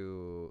 3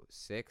 to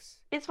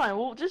 6, It's fine.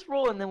 We'll just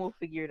roll and then we'll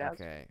figure it out.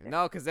 okay.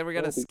 No, because then we're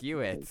gonna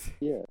skew it.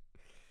 Yeah.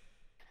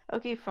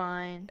 Okay,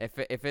 fine. If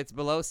it's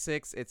below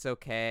 6, it's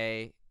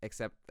okay.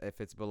 Except if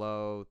it's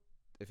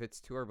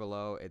 2 or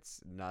below, it's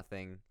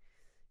nothing.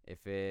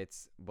 If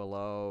it's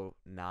below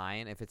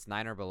 9, if it's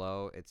 9 or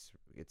below, it's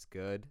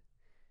good.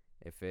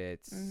 If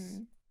it's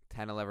Mhm.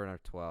 10, 11, or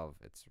 12,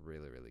 it's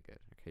really good.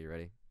 Okay, you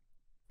ready?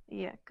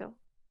 Yeah, go.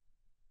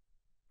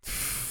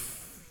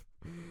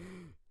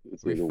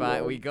 It's like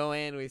a We one. go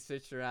in, we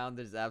search around.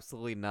 There's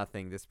absolutely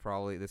nothing. This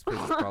place has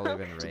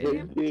probably been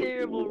raided.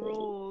 Terrible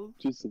rolls.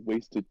 Just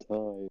wasted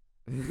time.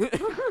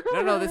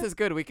 No, this is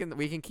good. We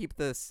can keep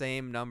the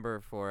same number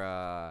for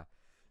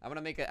I'm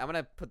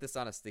gonna put this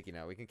on a sticky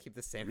note. We can keep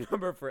the same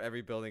number for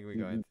every building we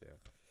go Mhm. into.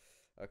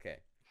 Okay.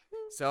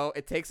 So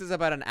it takes us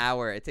about an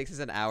hour. It takes us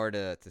an hour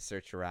to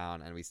search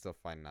around, and we still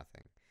find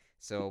nothing.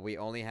 So we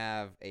only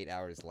have 8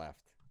 hours left.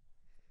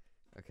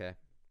 Okay.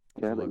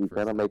 You look for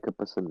gotta stuff. make up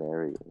a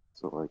scenario.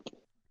 So like,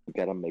 you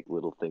gotta make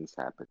little things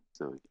happen.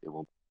 So it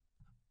won't.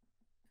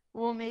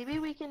 Well, maybe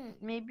we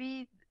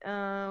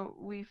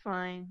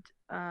find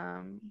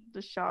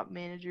the shop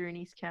manager and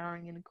he's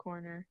cowering in a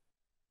corner.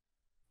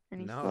 And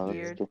he's No, No,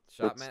 scared. dude. that's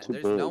Shop man. too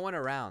There's no big. one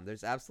around.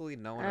 There's absolutely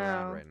no one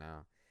around Oh. right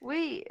now.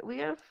 Wait, we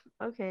gotta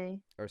okay.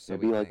 Or so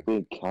Maybe we like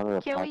think. we encounter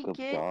a Can pack we of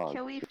get dogs.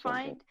 can we or something.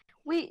 find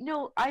Wait,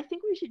 no, I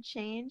think we should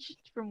change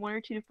from 1 or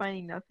 2 to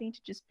finding nothing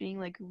to just being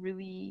like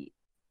really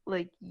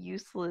like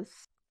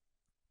useless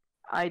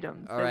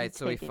items. All that right,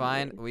 so we take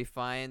find anyway.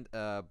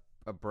 a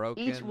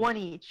broken. One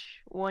each.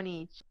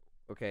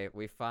 Okay,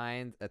 we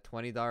find a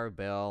 $20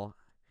 bill,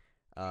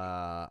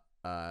 a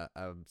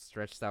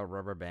stretched out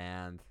rubber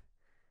band,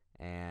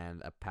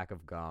 and a pack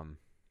of gum.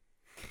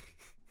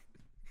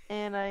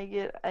 And I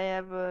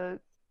have a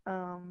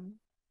I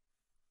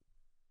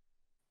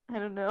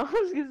don't know. I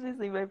was gonna say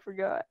something, but I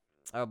forgot.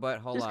 Oh, but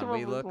hold Just on, come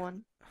up with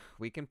one.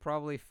 we can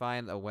probably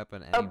find a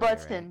weapon A anyway,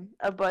 button.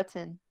 A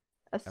button.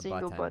 A right?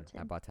 single A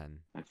button. button.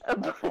 A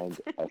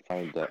I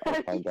find a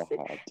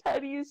hat. How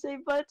do you say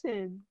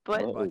button?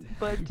 Button.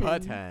 Button.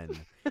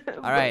 Button.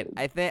 All right,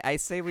 I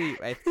say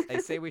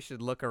we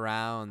should look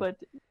around.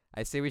 Button.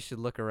 I say we should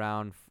look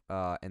around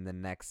in the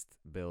next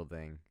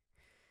building.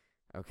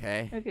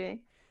 Okay? Okay.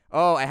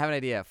 Oh, I have an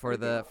idea. For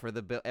Okay.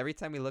 the every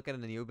time we look at a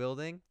new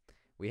building,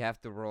 we have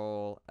to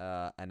roll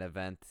an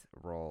event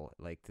roll,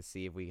 like to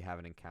see if we have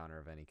an encounter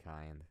of any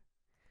kind.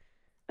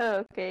 Oh,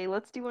 okay.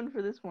 Let's do one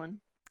for this one.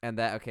 And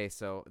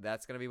so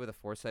that's gonna be with a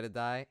 4-sided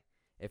die.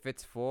 If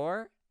it's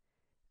 4,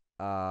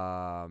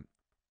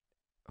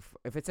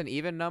 if it's an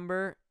even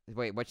number,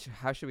 wait,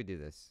 how should we do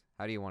this?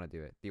 How do you want to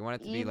do it? Do you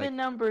want it to be Even like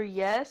number,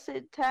 yes,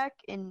 attack,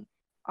 and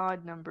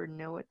odd number,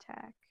 no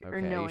attack or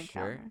Okay, no you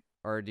sure? encounter.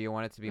 Or do you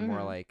want it to be more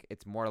Mhm. like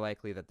it's more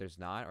likely that there's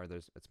not, or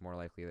it's more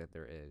likely that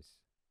there is?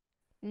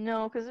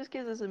 No, because this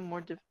gives us a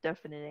more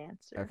definite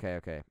answer. Okay.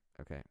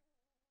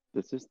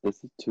 This is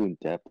too in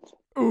depth.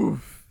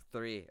 Oof.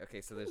 3.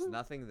 Okay, so there's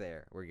nothing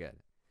there. We're good.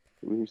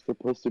 We were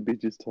supposed to be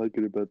just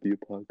talking about the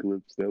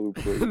apocalypse. Now we're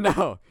playing.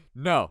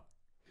 No.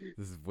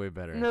 This is way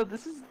better. No,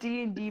 this is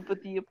D&D,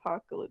 but the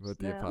apocalypse. With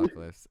the now.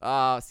 apocalypse.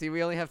 See,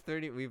 we only have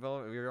 30. We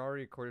were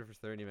already recorded for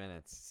 30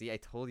 minutes. See, I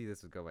told you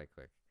this would go by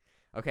quick.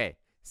 Okay,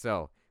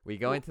 so we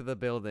go into the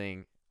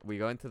building. We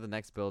go into the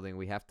next building.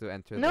 We have to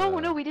enter. No,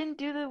 we didn't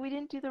do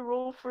the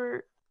roll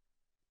for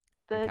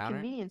the Encounter?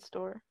 convenience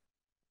store.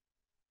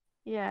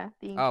 Yeah,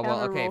 the Oh encounter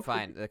well, okay, roll for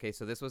fine. the- Okay,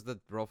 so this was the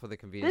roll for the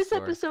convenience This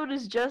store. episode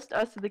is just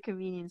us at the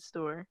convenience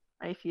store.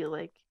 I feel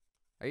like.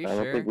 Are you I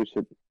don't sure? think we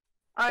should.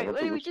 All I right, don't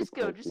think anyway, we should just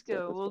go, post just this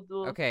go. episode.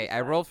 We'll Okay, I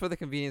decide. rolled for the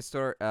convenience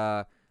store.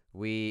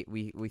 We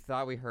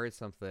thought we heard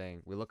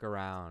something. We look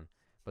around,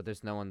 but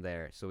there's no one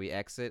there. So we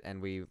exit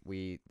and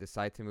we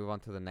decide to move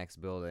on to the next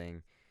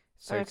building.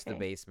 Search the Okay.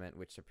 basement,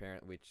 which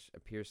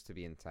appears to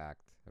be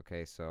intact.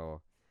 Okay,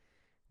 so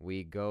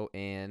we go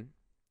in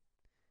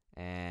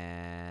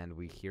and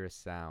we hear a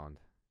sound.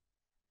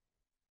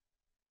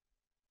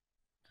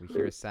 We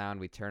hear a sound.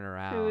 We turn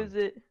around. Who is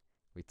it?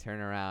 We turn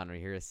around. We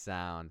hear a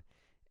sound.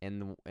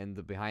 In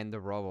the behind the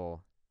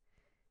rubble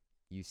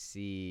you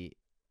see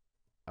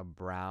a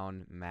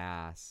brown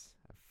mass,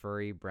 a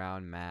furry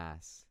brown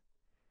mass,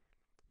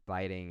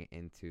 biting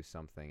into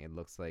something. It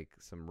looks like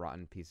some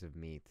rotten piece of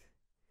meat,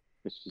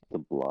 It's just a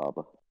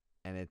blob.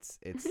 and it's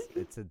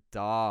a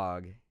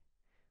dog,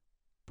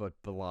 but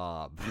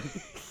blob.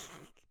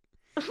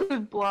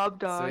 Blob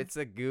dog. So it's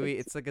a gooey.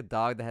 It's like a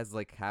dog that has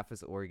like half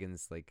his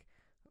organs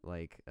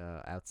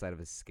outside of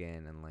his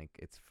skin, and like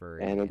it's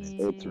furry. And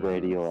it's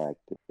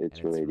radioactive. It's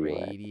and it's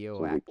radioactive.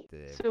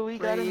 radioactive. So we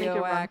gotta make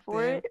a run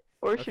for it,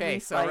 or should Okay, we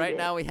so fight right it?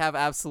 now we have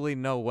absolutely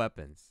no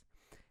weapons,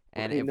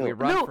 and Okay, if no. we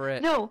run no, for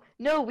it, no,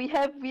 we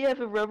have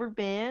a rubber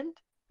band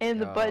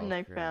and the Oh, button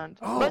I crap. found.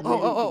 Oh, Button,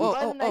 oh,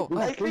 button oh,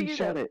 I We figured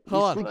slingshot out. it.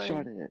 Hold We on.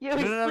 slingshot it. Yeah,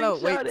 we no,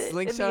 slingshot wait, it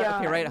slingshot. in the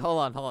Okay, right, eye.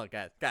 hold on,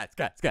 guys.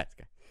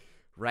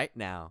 Right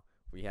now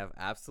we have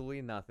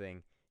absolutely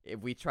nothing. If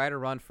we try to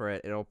run for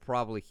it, it'll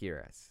probably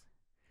hear us.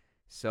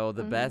 So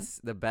the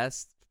best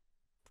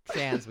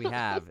chance we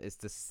have is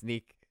to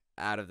sneak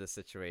out of the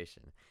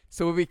situation.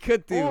 So what we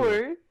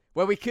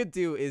could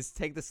do is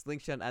take the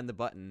slingshot and the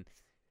button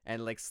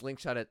and like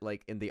slingshot it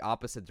like in the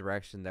opposite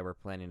direction that we're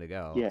planning to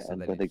go. Yeah, so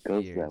and that then it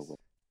goes that hears. way.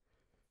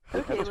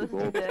 Okay, let's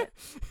do that.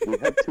 We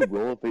have to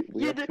roll if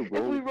we Yeah, have to if we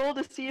roll. roll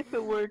to see if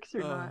it works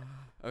or not.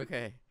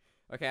 Okay,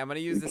 I'm gonna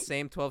use the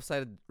same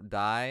 12-sided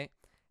die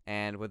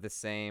and with the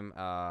same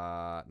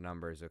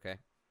numbers. Okay,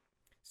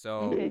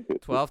 so Okay.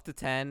 12 to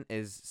 10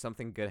 is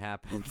something good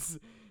happens.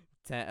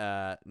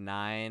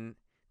 9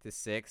 to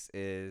 6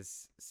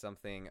 is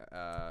something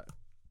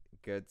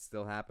good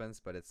still happens,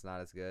 but it's not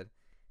as good.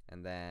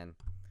 And then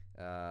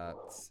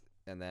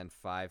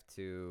 5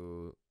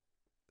 to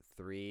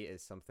 3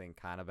 is something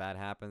kind of bad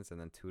happens, and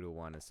then 2 to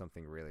 1 is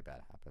something really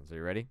bad happens. Are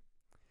you ready?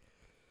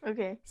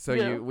 Okay. So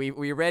go.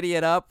 we ready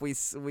it up. We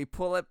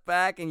pull it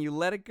back and you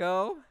let it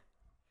go.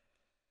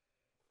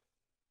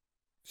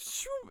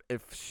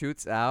 It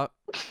shoots out.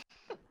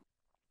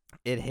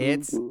 It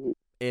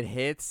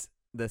hits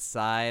the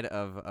side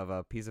of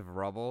a piece of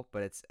rubble,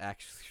 but it's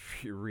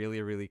actually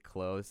really, really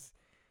close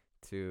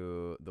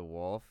to the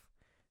wolf.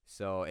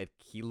 So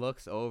he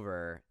looks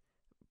over,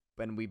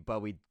 but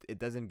it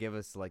doesn't give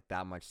us like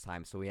that much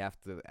time, so we have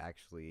to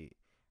actually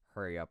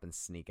hurry up and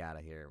sneak out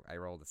of here. I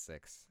rolled a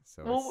 6,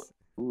 so Well, it's,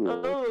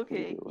 Oh,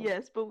 okay.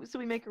 Yes, but so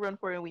we make a run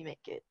for it and we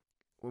make it.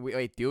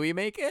 wait, do we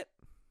make it?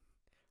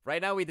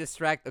 Right now we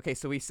distract. Okay,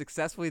 so we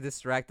successfully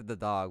distracted the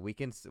dog. We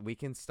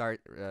can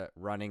start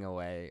running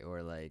away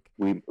or like.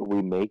 We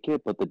make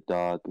it, but the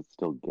dog can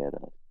still get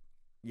us.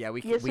 Yeah, we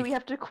can. Yeah, so we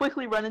have to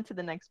quickly run into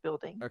the next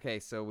building. Okay,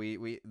 so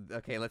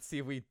okay. Let's see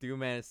if we do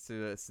manage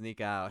to sneak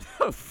out.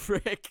 Oh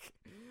frick!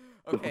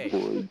 Okay,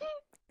 Boy,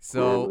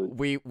 so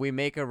Boy. we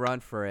make a run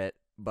for it,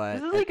 but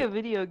This is like a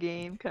video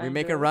game, kind of.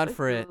 make a run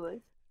for it.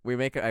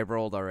 I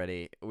rolled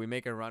already. We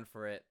make a run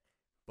for it,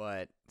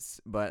 but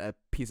a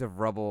piece of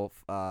rubble.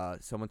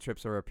 Someone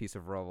trips over a piece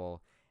of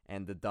rubble,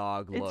 and the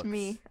dog looks. It's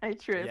me. I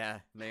tripped. Yeah,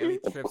 Naomi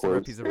Of trips over a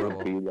course, piece of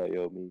rubble.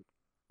 Naomi.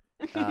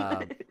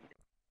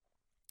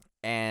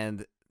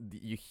 And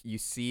you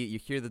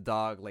hear the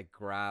dog like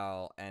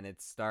growl, and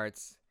it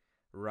starts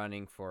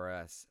running for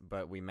us,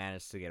 but we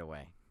managed to get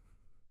away.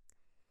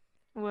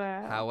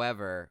 Wow.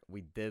 However,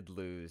 we did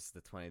lose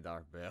the $20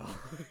 bill.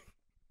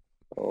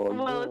 Oh,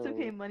 Well, no. it's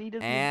okay. Money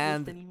doesn't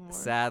And exist anymore.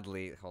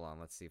 sadly, hold on,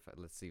 let's see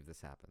if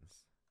this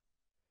happens.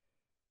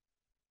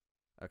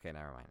 Okay,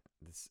 never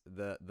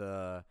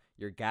mind.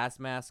 Your gas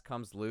mask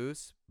comes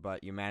loose,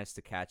 but you managed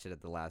to catch it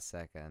at the last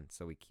second,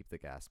 so we keep the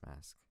gas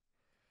mask.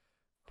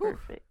 Whew.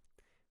 Perfect.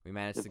 We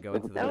managed to go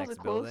into the That was a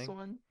next close building.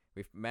 one.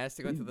 We've managed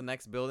to go into the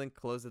next building,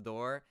 close the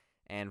door,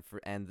 and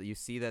you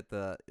see that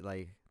the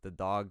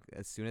dog,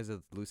 as soon as it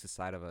loses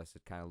sight of us,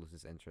 it kind of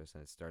loses interest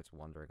and it starts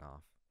wandering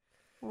off.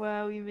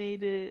 Wow, we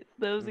made it.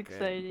 That was Okay.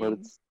 exciting.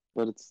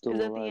 But it's still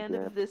Is at alive. the end you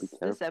of have to be this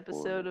careful.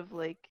 episode of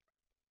like.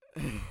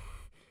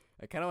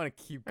 I kind of want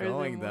to keep Or is there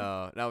going more?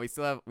 though. No, we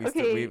still have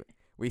Okay.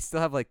 we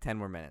still have like 10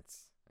 more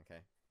minutes.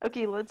 Okay.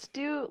 Okay, let's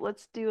do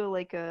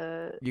like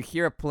a. You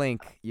hear a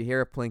plink. You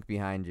hear a plink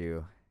behind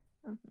you.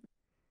 Mhm.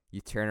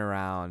 You turn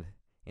around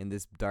in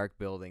this dark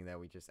building that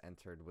we just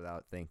entered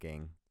without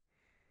thinking,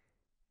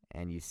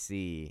 and you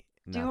see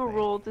nothing. Do a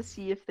roll to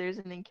see if there's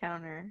an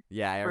encounter.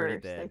 Yeah, I already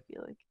First, did. I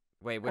feel like.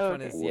 Wait, which one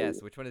is Okay. yes?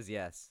 Which one is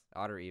yes?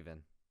 Odd or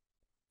even?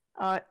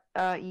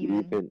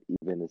 Even.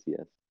 Even is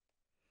yes.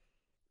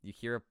 You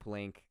hear a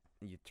plink.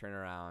 You turn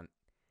around.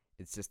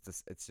 It's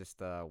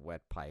just a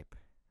wet pipe,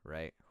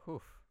 right?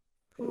 Whew.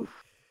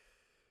 Oof.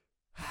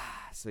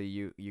 So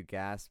you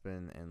gasp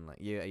and like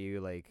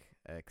you like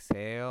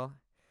exhale.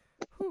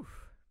 Whew.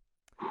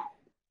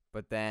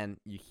 But then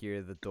you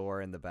hear the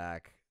door in the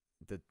back.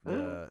 The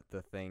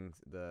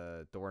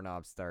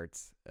doorknob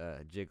starts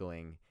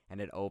jiggling and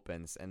it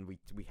opens and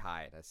we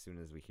hide as soon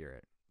as we hear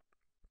it.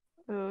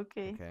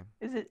 Okay. Okay.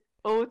 Is it?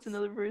 Oh, it's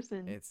another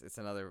person. It's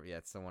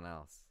someone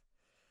else.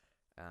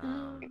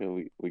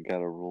 Okay, we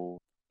gotta roll.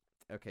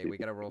 Okay, See we if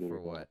gotta we roll can get for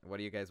it what? back. What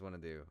do you guys want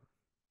to do?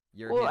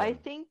 You're Well, I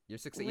hidden. think You we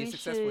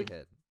successfully should-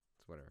 hid.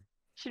 It's whatever.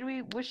 should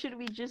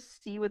we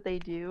just see what they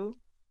do?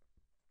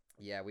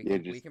 Yeah, we Yeah,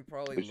 can just-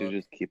 probably We should look.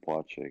 just keep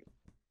watching.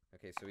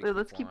 Okay, so we Wait,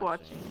 let's keep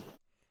watching. watching.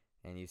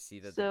 And you see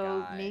that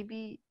So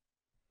maybe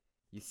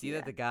you see yeah.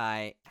 that the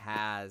guy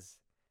has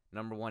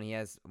number one, he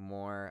has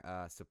more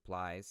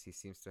supplies. He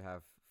seems to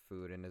have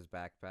food in his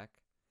backpack.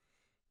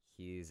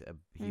 He's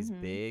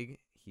Mhm. big,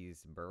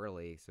 he's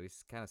burly, so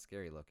he's kind of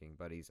scary looking,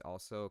 but he's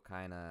also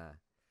kind of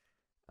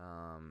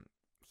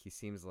he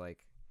seems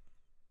like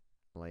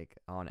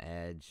on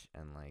edge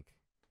and like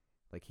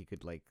he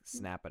could like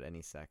snap at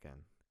any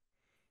second.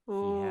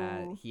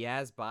 Ooh. He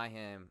has by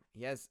him,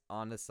 he has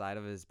on the side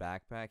of his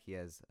backpack, he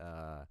has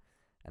a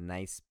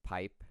nice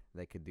pipe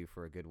that could do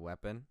for a good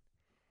weapon,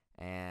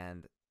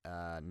 and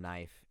a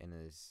knife in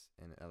his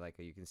like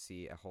you can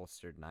see a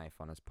holstered knife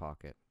on his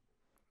pocket.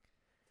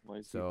 Why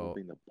is he So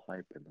holding the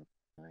pipe and the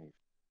knife?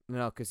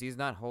 no, because he's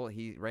not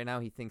he right now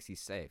he thinks he's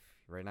safe.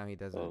 Right now he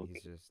doesn't. Oh,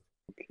 He's just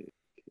okay.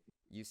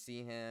 you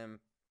see him.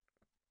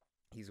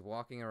 He's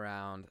walking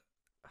around.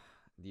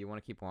 Do you want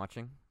to keep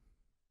watching?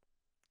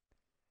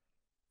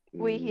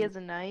 Wait, he Mm, has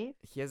a knife?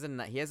 He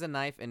has a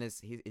knife in his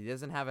he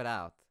doesn't have it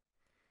out,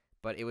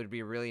 but it would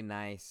be really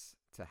nice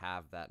to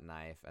have that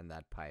knife and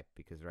that pipe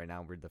because right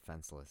now we're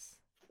defenseless.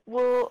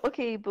 Well,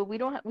 okay, but we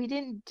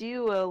didn't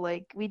do a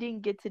we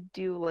didn't get to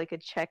do like a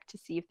check to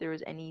see if there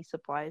was any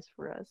supplies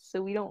for us.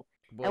 So we don't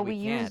Well, and we we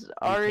can't. used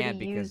We already can't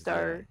used because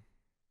our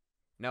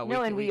no,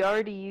 no, and we we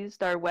already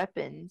used our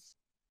weapons,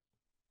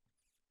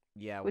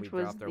 yeah, we which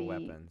was dropped our the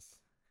weapons.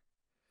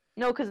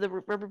 no, because the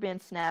rubber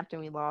band snapped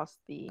and we lost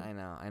the I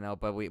know,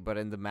 but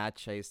in the mad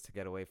chase to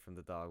get away from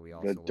the dog, we the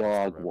also lost the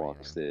dog rubber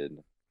walks band.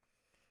 in.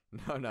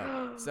 No,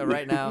 no. So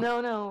right now,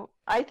 No, no.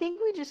 I think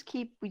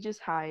we just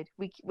hide.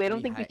 I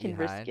don't think we you can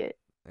risk hide. it.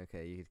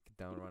 Okay, you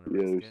don't want to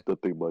Yeah, risk there's it.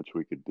 nothing much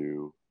we could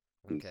do.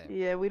 Okay.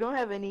 Yeah, we don't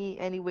have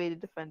any way to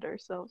defend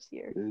ourselves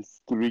here.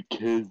 There's three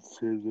kids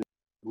and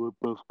one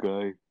buff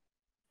guy.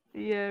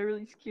 Yeah,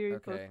 really scary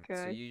buff Okay.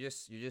 So guy. you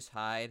just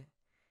hide,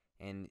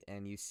 and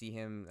you see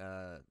him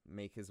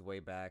make his way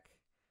back,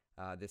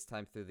 this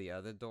time through the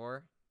other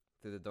door,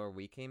 through the door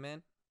we came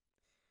in.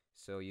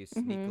 So you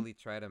Mhm. sneakily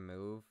try to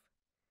move,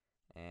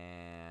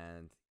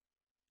 and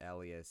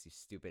Elias, you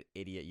stupid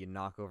idiot, you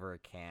knock over a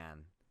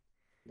can,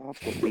 Not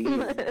the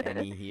beer. and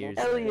he hears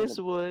Not the it. Elias can.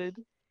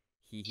 would.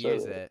 He Shut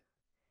hears up. it,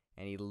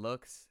 and he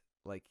looks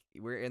like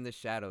we're in the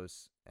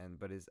shadows, and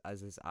but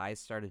as his eyes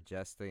start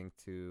adjusting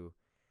to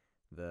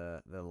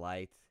the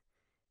light,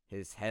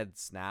 his head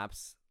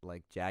snaps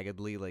like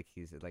jaggedly, like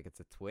he's like it's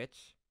a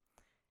twitch,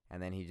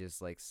 and then he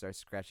just like starts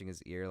scratching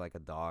his ear like a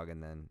dog,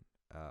 and then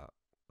uh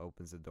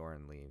opens the door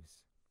and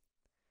leaves.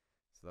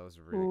 So that was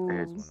a really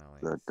close Ooh. one,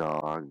 It's the Elias.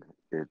 dog.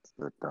 It's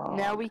the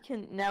Now dog. we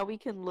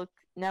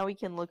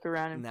can look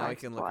around and Now we find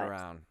can look supplies.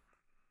 around.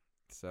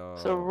 So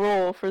So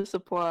roll for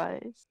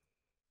supplies.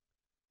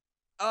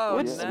 oh,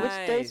 Which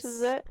dice was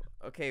nice. that?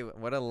 Okay,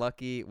 what a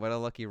lucky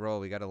roll.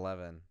 We got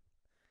 11,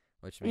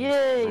 which means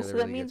Yay! really So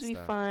that really good means we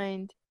stuff.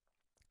 find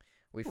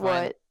We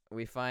find what?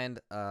 we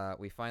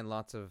find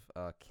lots of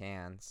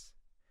cans,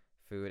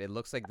 food. It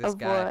looks like this Of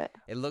guy. what?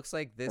 It looks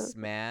like this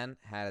Okay. man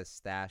had a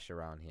stash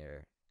around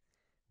here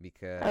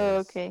Oh,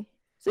 because okay.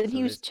 So so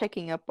he was this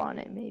checking up on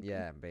it, maybe.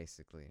 yeah,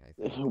 basically I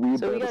think. We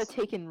So we better. gotta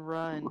take and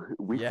run.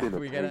 We Yeah, finna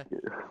we take gotta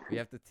it. we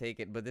have to take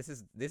it, but this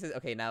is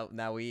okay.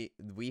 Now we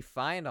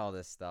find all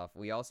this stuff.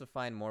 We also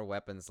find more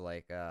weapons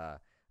like a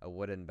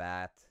wooden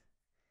bat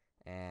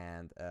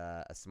and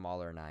a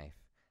smaller knife.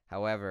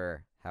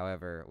 However,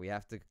 we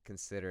have to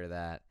consider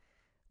that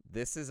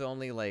this is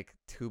only like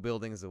 2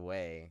 buildings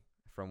away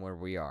from where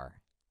we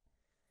are.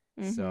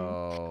 Mhm.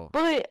 So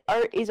But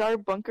is our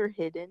bunker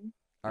hidden?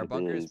 our It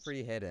bunker is is.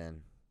 pretty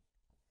hidden.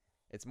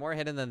 It's more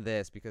hidden than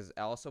this because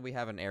also we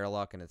have an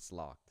airlock and it's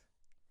locked.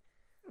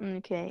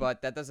 Okay.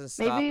 But that doesn't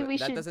stop Maybe we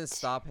that should. doesn't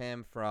stop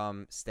him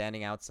from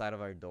standing outside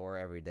of our door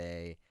every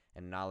day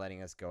and not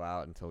letting us go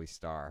out until we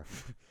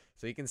starve.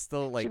 So he can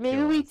still like Maybe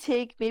kill we us.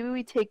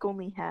 take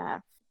only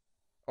half.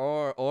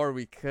 Or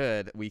we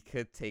could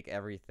take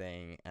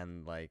everything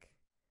and like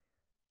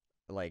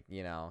like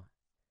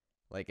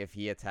if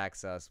he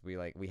attacks us,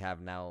 we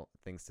have now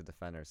things to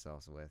defend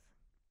ourselves with.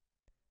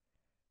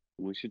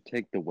 We should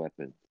take the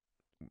weapon,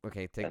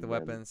 Okay, take and the then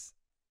weapons,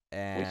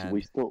 and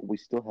we still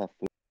have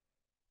food.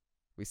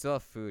 we still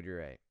have food. You're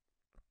right.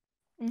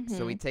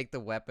 So we Mhm. take the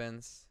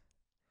weapons.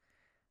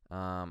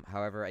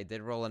 However, I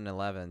did roll an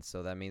 11,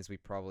 so that means we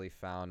probably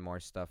found more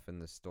stuff in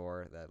the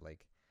store that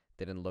like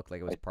didn't look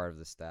like it was I part of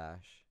the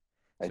stash.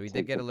 I So we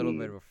did take get the a little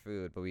bit bean. of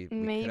food, but we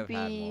could have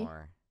had Maybe.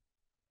 more.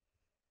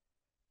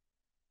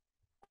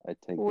 I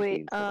take the Wait.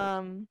 bean so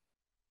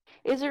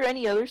Is there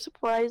any other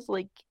supplies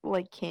like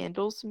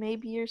candles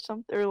maybe or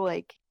something or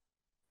like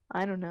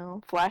I don't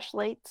know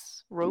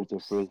flashlights,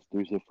 ropes?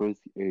 there's a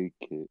first aid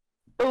kit.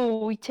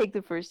 Oh, we take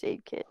the first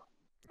aid kit.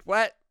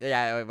 What?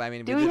 Yeah, I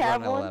mean, we Do we did roll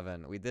have an one?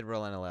 11. We did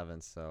roll an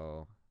 11,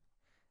 so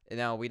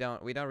no, we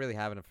don't really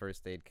have a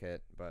first aid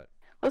kit, but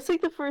Let's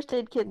take the first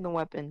aid kit and the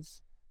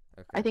weapons.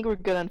 I okay. think we're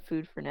good on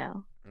food for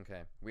now.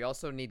 Okay. We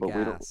also need But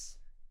gas,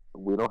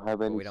 we don't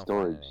have but any we don't find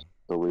storage, any.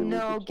 so we No,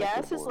 should check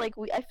gas it is more.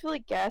 I feel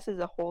like gas is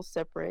a whole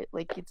separate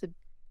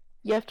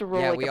you have to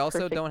roll Yeah, like a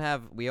perfect.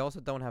 we also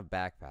don't have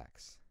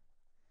backpacks.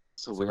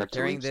 So So we we're have to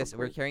carrying leave this.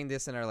 We're something. carrying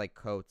this in our like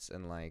coats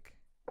and like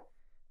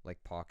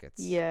pockets.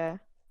 Yeah.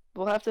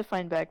 We'll have to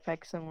find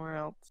backpacks somewhere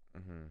else.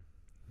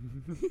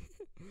 Mm-hmm.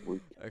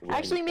 We Okay. can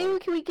Actually, maybe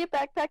can we get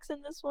backpacks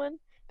in this one?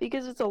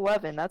 Because it's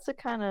 11. That's a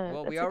kind of.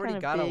 Well, That's we a already kind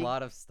of got big. a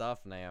lot of stuff,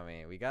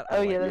 Naomi. We got Oh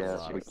like yeah, a that's Yes,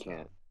 lot true. of we stuff.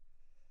 can.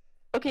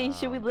 Okay,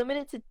 should we limit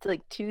it to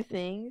like 2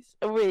 things?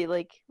 Oh wait,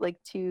 like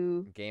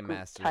two Game group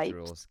Masters types.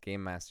 rules.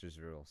 Game Masters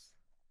rules.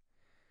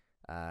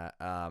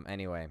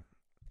 Anyway,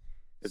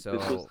 If so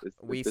this was, if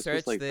we this was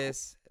searched like,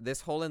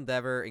 this whole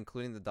endeavor,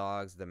 including the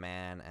dogs, the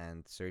man,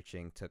 and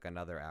searching, took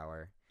another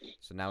hour.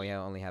 So now we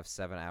only have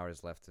 7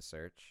 hours left to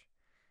search,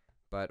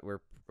 but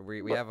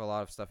we But- have a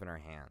lot of stuff in our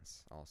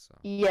hands also.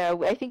 Yeah,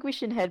 I think we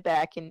should head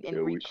back and yeah,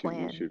 we should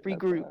replan, head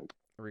regroup. back.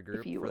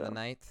 Regroup you for the will.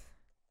 night.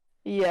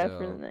 Yeah,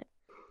 for the So- night.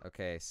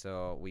 Okay,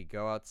 so we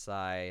go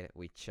outside,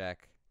 we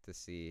check to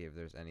see if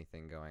there's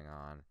anything going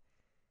on,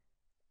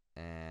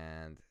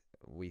 and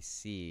we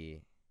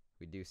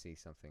do see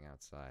something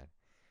outside.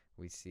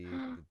 We see the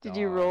dog. Did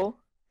you roll?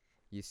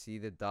 You see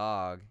the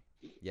dog.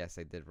 Yes,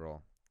 I did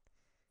roll.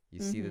 You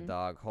see the Mhm.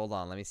 dog. Hold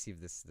on, let me see if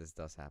this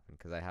does happen,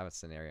 because I have a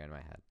scenario in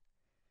my head.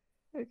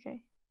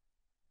 Okay.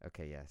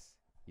 Okay, yes.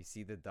 You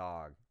see the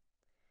dog,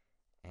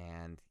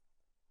 and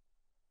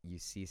you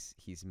see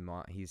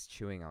he's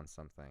chewing on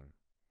something,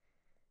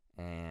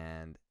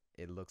 and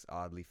it looks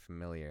oddly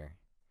familiar.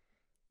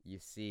 You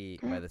see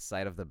by the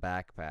side of the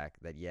backpack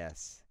that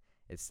yes,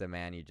 it's the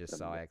man you just The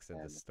saw exit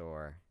the man.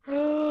 store.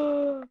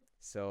 no,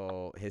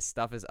 So his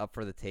stuff is up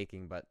for the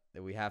taking, but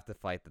we have to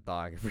fight the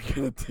dog if we're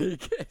gonna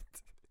take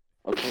it.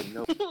 Okay,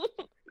 no.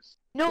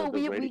 the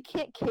we radio-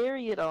 can't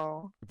carry it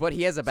all. But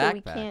he has a So we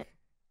backpack. can't.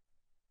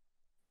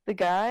 The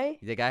guy?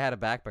 The guy had a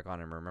backpack on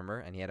him, remember?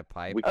 And he had a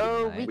pipe. We and a can-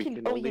 Oh, knife. we we can.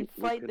 can Oh, only- we can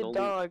fight can the only-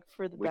 dog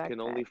for the We backpack. can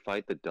only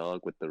fight the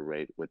dog with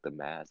the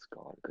mask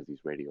on because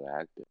he's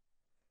radioactive.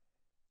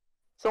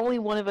 So only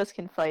one of us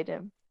can fight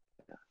him.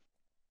 Yeah.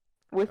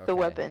 With the Okay.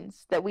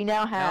 weapons that we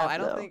now have. No, I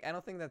don't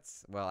though. think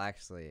that's well.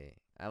 Actually,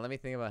 let me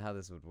think about how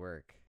this would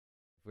work.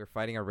 If we're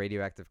fighting a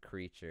radioactive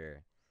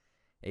creature,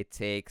 it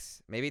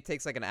takes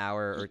like an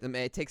hour, or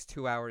it takes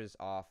 2 hours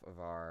off of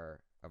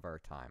our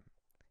time.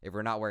 If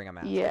we're not wearing a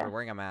mask, if Yeah. we're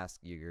wearing a mask,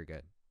 you're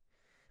good.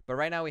 But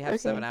right now we have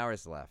 7 Okay.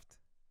 hours left.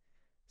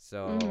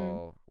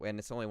 So and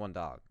it's only one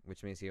dog,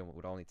 which means he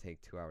would only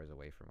take 2 hours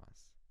away from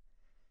us.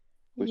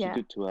 We Yeah.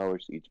 should do 2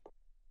 hours each.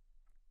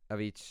 Of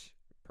each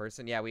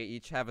person, yeah, we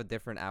each have a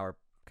different hour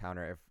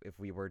counter. If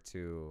we were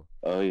to.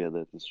 Oh yeah,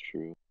 that is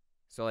true.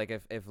 So like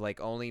if like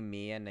only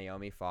me and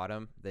Naomi fought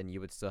him, then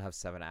you would still have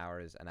 7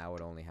 hours, and I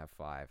would only have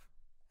 5,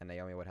 and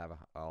Naomi would have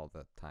all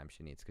the time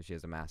she needs because she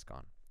has a mask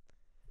on.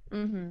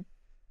 Mhm.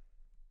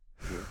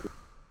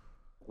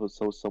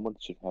 So someone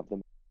should have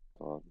them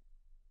on.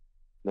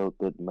 No,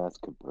 the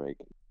mask could break.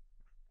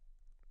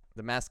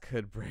 The mask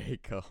could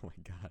break. Oh my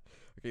god.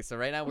 Okay, so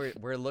right now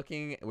we're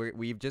looking.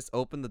 We've just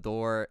opened the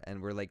door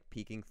and we're like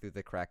peeking through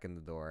the crack in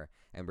the door,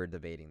 and we're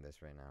debating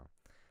this right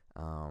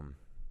now.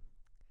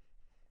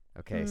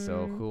 Okay,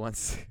 so who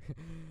wants?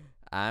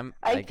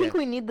 I think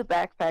we need the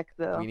backpack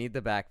though. We need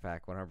the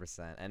backpack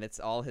 100%, and it's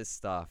all his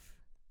stuff.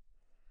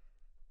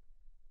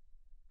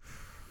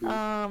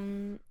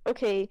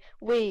 Okay,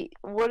 wait,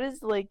 what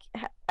is like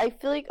I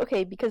feel like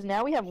okay, because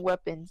now we have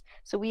weapons,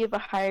 so we have a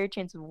higher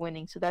chance of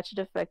winning, so that should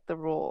affect the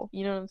roll.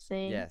 You know what I'm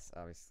saying? Yes,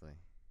 obviously.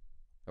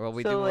 Well,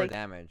 we So, do more like-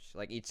 damage.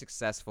 Like each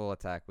successful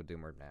attack would do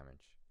more damage.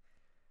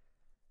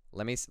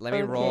 Let me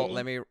roll. Okay.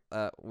 Let me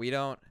we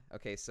don't.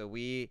 Okay, so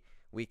we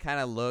kind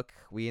of look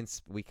we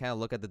kind of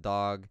look at the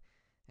dog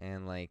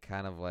and like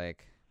kind of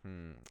like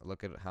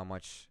look at how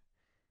much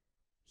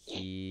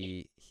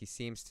he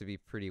seems to be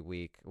pretty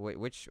weak. Wait,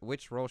 which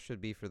roll should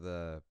be for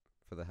the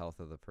health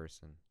of the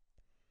person?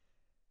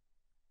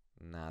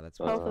 Nah, that's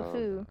Health of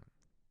who?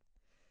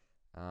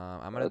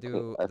 I'm gonna Okay,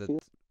 do I feel-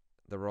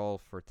 the roll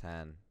for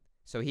 10.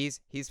 So he's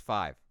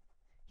 5.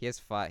 He has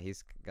 5.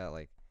 He's got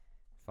like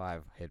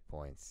 5 hit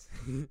points.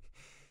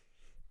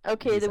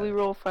 Okay, He's then we at-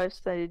 roll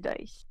 5-sided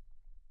dice.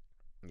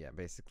 Yeah,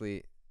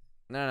 basically.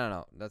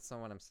 No. That's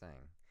not what I'm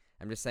saying.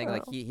 I'm just saying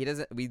like Oh. he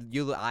doesn't.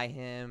 You eye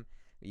him,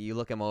 you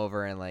look him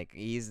over, and like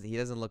he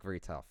doesn't look very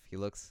tough. He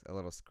looks a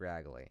little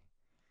scraggly.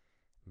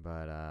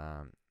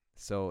 But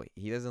so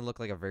he doesn't look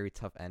like a very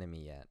tough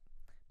enemy yet.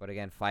 But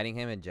again, fighting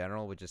him in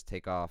general would just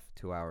take off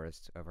 2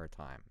 hours of our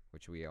time,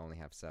 which we only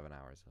have 7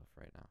 hours of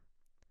right now.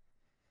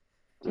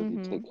 Does he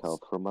Mhm. take health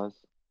from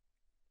us?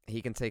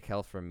 He can take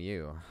health from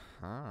you.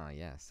 Ah,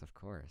 yes, of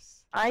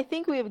course. I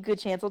think we have a good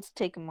chance. Let's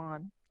take him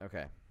on.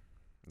 Okay.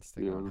 Let's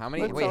take Yeah, on. let's How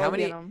many? Let's Wait, all how get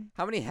many? 'em.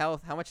 How many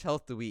health? How much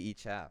health do we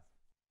each have?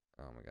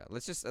 Oh my god.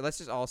 Let's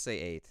just all say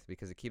 8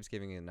 because it keeps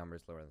giving you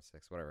numbers lower than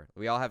 6. Whatever.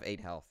 We all have 8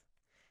 health,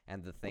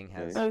 and the thing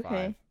has Okay. 5.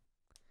 Okay.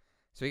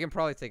 So we can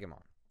probably take him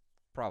on.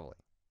 Probably.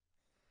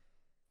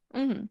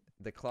 Mhm.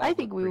 The claws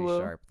think look we pretty will.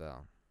 sharp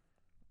though.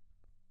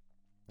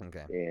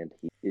 Okay. And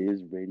he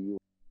is radio.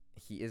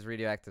 He is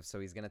radioactive, so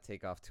he's gonna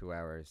take off 2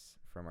 hours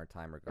from our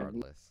time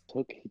regardless.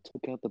 He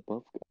took out the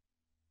buff guy.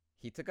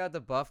 He took out the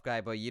buff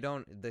guy, but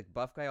the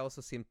buff guy also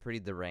seemed pretty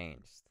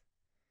deranged.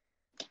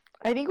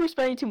 I think we're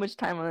spending too much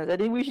time on this. I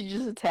think we should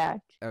just attack.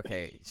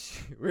 Okay,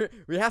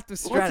 we have to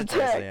Let's strategize,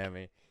 attack.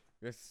 Naomi.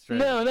 We have to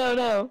strategize.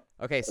 No.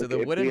 Okay, so Okay,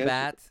 the if wooden we have to-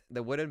 bat,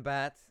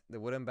 the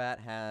wooden bat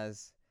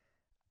has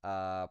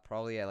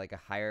probably like a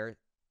higher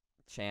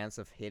chance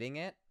of hitting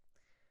it,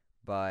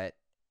 but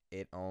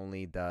it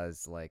only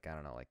does like I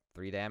don't know, like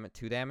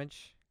 2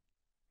 damage.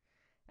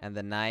 And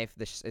the knife,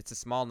 it's a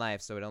small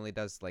knife, so it only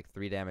does like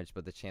 3 damage,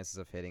 but the chances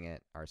of hitting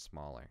it are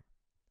smaller.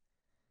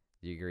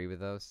 Do you agree with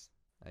those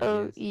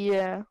Oh ideas?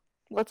 yeah.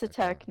 Let's Okay.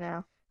 attack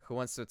now. Who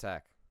wants to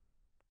attack?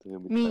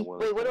 Naomi, Me. I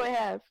wanna Wait, what do I attack.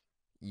 have?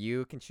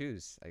 You can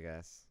choose, I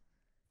guess.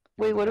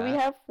 You Wait, want the what do we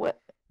bat? have?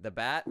 What? The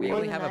bat. We We have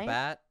only the have a knife?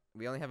 bat.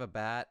 We only have a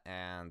bat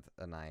and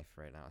a knife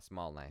right now, a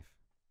small knife.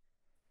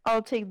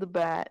 I'll take the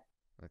bat.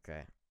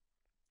 Okay.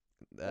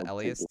 I'll take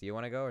Elias, it. do you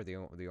want to go or do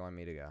you want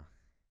me to go?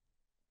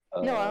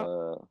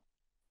 No,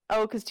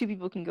 Oh, because 2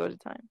 people can go at a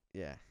time.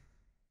 Yeah.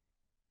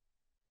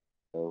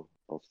 No,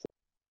 I'll stay.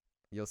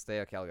 You'll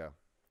stay. Okay, I'll go.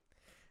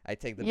 I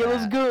take the Yeah, bat.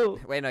 let's go.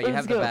 Wait, no, you Let's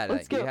have the go, bat.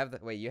 let's You go. have the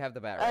wait. You have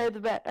the bat, I right? had the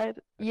bat. I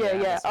Yeah, have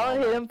the yeah. small I'll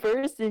hit knife. him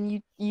first,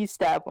 and you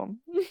stab him.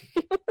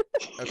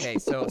 Okay,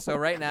 so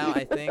right now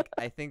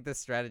I think the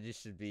strategy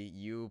should be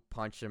you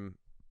punch him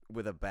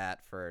with a bat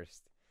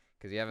first,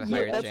 because you have a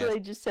higher Yeah, that's chance. what I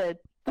just said.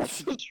 I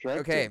should distract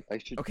Okay, him.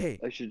 Okay.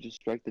 I should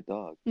distract the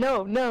dog.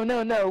 No.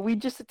 We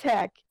just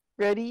attack.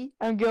 Ready?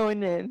 I'm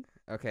going in.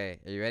 Okay,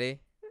 are you ready?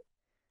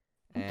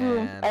 Boom.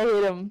 And I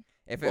hit him.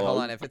 if it hold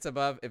Bug. on,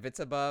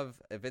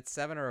 if it's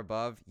 7 or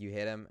above, you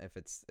hit him. If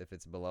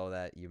it's below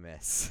that, you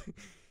miss.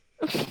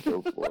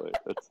 Oh boy,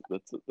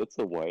 that's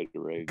a wide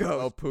range.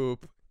 Go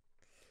poop.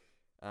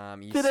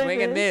 You Did I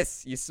swing and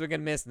miss? miss. You swing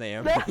and miss,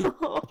 Naomi.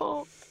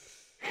 No.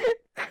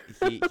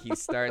 he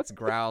starts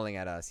growling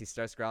at us. He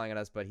starts growling at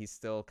us, but he's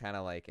still kind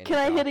of like in Can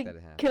I shock hit that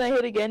it happened. Can I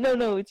hit again?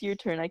 No, it's your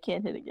turn. I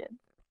can't hit again.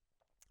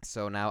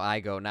 So now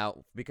I go.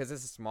 Now because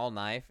it's a small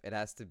knife, it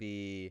has to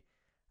be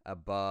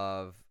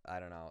above. I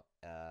don't know.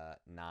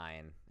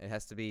 9. It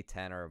has to be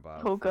 10 or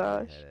above. Oh, for me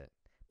to gosh. hit it.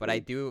 But I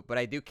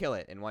do kill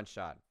it in one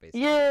shot,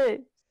 basically. Yay!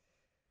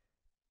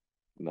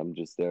 And I'm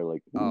just there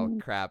like. Oh "Ooh."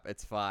 crap!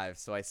 It's 5.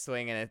 So I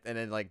swing and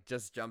it like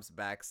just jumps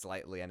back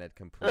slightly and it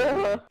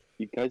completely.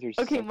 You guys are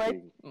Okay,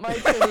 sucking. my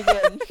turn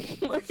again.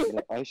 You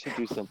know, I should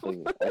do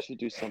something. I should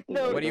do something.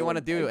 No, like What do you that. want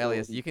to do, I go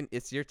Elias? and You can.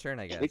 It's your turn,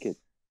 I guess. Kick it.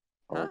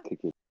 I'm Huh? gonna kick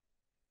it.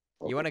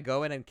 You want to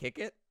go in and kick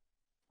it?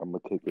 I'm gonna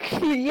kick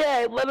it.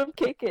 Yeah, let him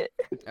kick it.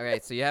 Okay,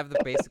 so you have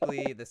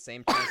basically the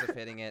same chance of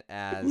hitting it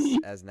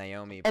as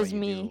Naomi, but As you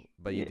me.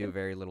 do Yeah.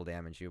 very little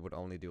damage. You would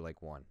only do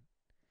like 1.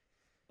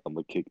 I'm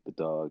gonna kick the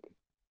dog.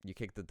 You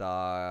kick the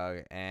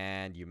dog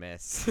and you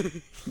miss.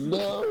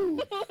 No.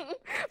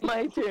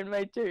 My turn.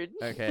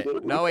 Okay.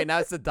 No wait, now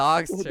it's the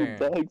dog's The turn.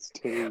 dog's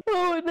turn.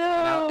 Oh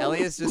no! Now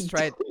Elias just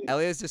tried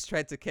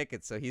to kick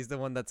it, so he's the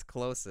one that's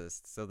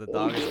closest. So the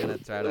dog is gonna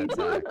try to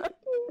attack.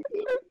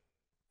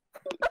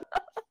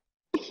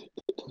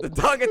 The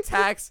dog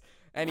attacks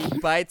and he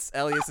bites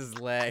Elias's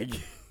leg.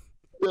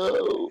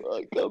 No,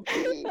 I got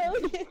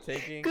bit.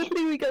 Taking Good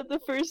thing we got the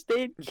first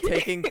aid kit.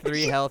 taking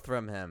 3 health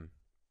from him.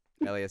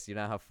 Elias, you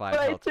now have 5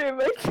 My health. turn.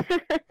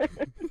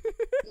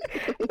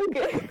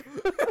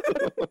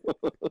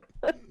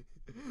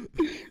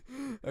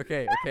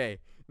 Okay. Okay.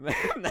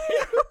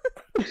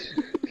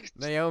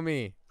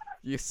 Naomi,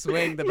 you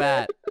swing the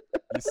bat.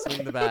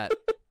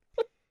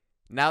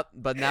 Now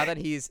that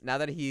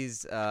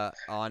he's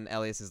on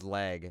Elias's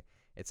leg,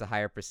 it's a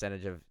higher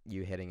percentage of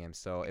you hitting him.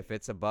 So if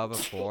it's above a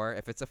 4,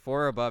 if it's a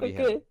 4 or above, you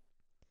hit him.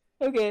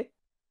 Okay.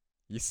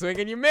 You swing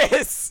and you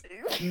miss.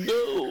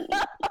 No.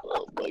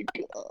 Oh my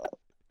god.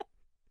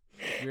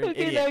 You're an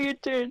Okay, now idiot. your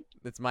turn.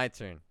 It's my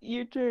turn.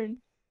 Your turn.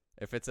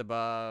 If it's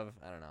above,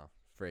 I don't know.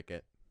 Frick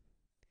it.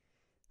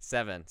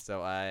 7.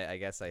 So I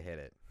guess I hit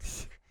it.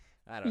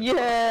 I don't know.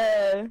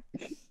 Yeah.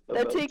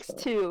 That About takes time.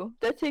 2.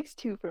 That takes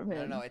 2 from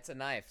him. No, it's a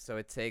knife, so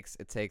it takes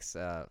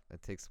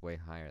way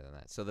higher than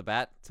that. So the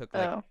bat took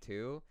like Oh.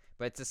 2,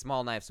 but it's a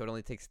small knife, so it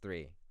only takes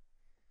 3.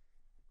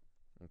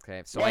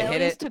 Okay, so Yeah, I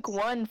hit Elias it. took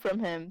 1 from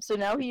him, so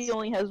now he It's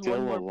only has still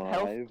 1 more alive.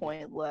 health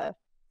point left.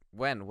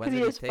 When Because did he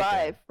he has take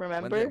 5, it?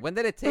 remember? When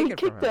did it So he take it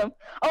from kicked him? him.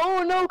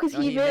 Oh no, because No,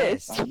 he he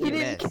missed. missed. He He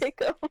didn't missed. kick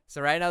him.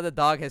 So right now the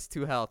dog has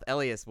 2 health.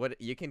 Elias, what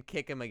you can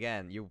kick him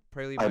again. You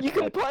pretty much You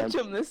can I punch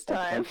him this I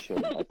time. punched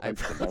him. I I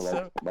punched him. punched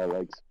him. My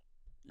legs.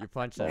 you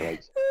punch My him.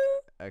 legs.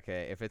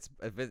 Okay, if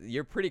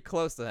you're pretty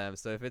close to him,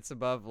 so if it's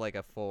above like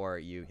a 4,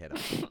 you hit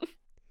him.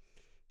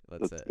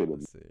 That's good.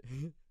 Let's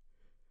see.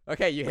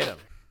 Okay, you hit him.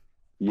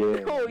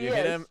 Yeah. Oh You yes.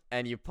 hit him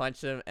and you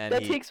punch him and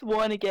That he takes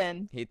 1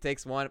 again. he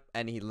takes 1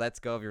 and he lets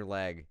go of your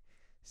leg.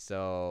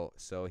 So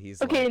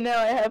he's Okay, like, now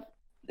I have.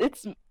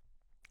 It's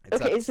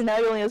okay. up- So now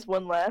he only has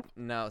 1 left.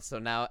 no, so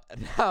now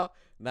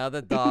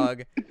the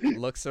dog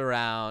looks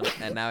around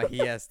and now he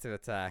has to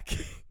attack.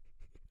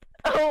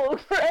 Oh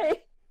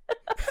right.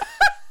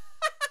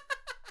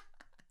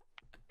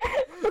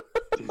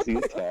 Does he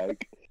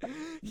attack?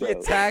 He No.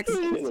 attacks.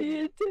 Kill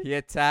him. He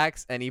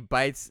attacks and he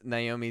bites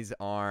Naomi's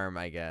arm,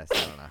 I guess.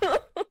 I don't know.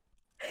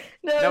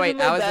 No, No, is it wait.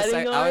 my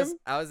batting arm?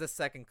 I was the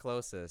second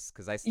closest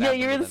because I Yeah, stabbed him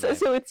you're with the a knife.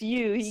 so it's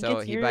you. He So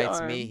gets he your bites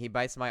arm. me. He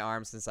bites my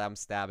arm since I'm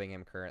stabbing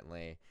him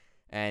currently,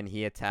 and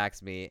he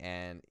attacks me,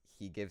 and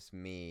he gives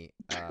me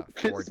 4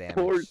 This poor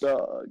damage.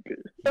 dog. He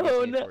gives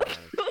Oh me no. 4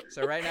 damage.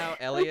 So right now,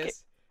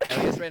 Elias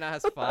right now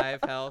has 5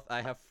 health.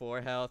 I have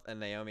 4 health, and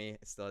Naomi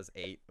still has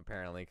 8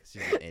 apparently because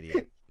she's an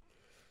idiot.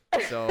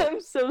 So I'm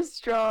so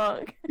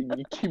strong.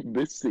 You keep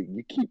missing.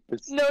 You keep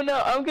missing.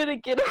 No, I'm gonna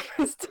get him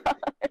this time.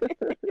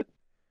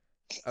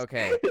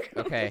 okay.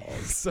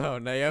 So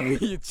Naomi,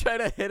 you try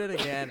to hit it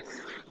again.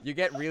 You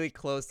get really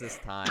close this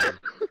time,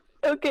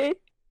 Okay,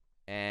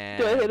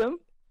 and do I hit him?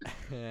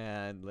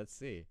 And let's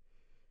see.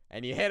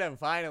 And you hit him.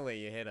 Finally,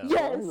 you hit him. Yes,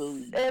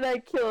 Finally. and I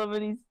kill him,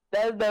 and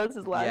that was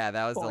his last. Yeah,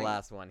 that was the point.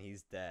 last one.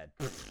 He's dead.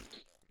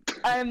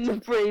 I'm the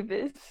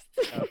bravest.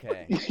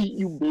 Okay.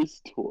 You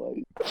missed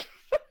twice.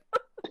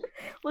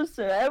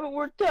 Listen, I haven't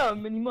worked out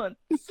in many months.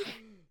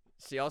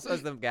 She also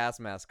has the gas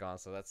mask on,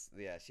 so that's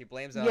she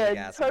blames it on Yeah, the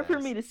gas it's hard mask. for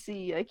me to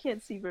see. I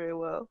can't see very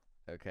well.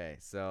 Okay,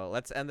 so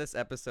let's end this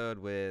episode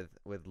with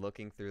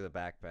looking through the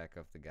backpack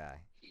of the guy.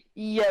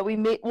 Yeah, we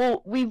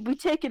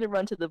take it and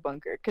run to the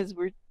bunker because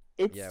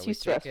it's Yeah, too we take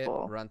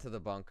stressful. it, run to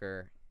the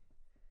bunker,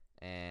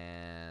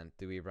 and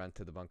do we run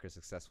to the bunker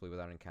successfully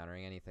without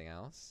encountering anything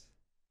else?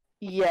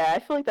 Yeah, I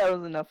feel like that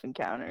was enough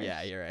encounters.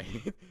 Yeah, you're right.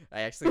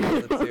 I actually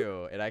rolled a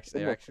 2.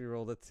 I actually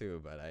rolled a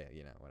 2, but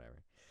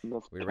whatever.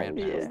 Enough We ran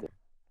times. past Yeah. it.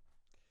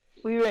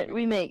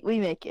 We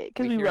make it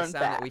because we hear a run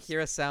sound, fast. We hear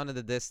a sound in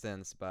the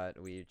distance, but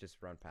we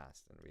just run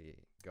past and we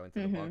go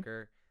into the Mhm.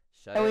 bunker.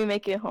 Shut and it. we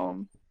make it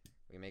home.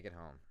 We make it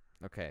home.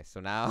 Okay, so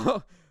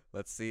now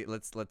let's see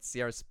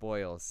our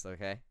spoils.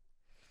 Okay.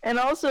 And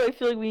also, I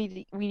feel like we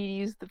need to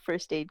use the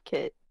first aid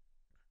kit.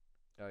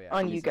 Oh yeah.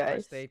 On use you the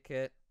First guys. aid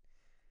kit.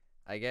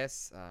 I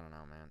guess I don't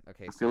know, man.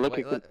 Okay, I so feel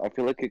like let- I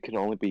feel like it can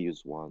only be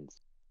used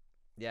once.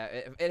 yeah,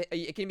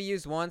 it can be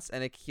used once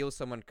and it heals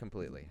someone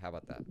completely. How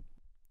about that?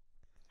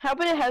 How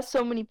about it has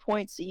so many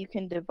points that you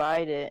can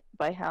divide it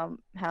by how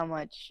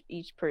much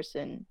each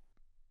person.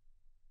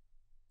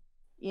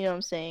 You know what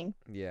I'm saying?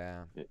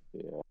 Yeah.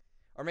 Yeah.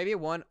 Or maybe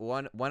one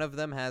of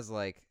them has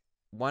like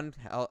one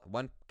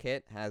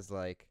kit has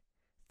like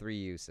 3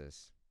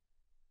 uses.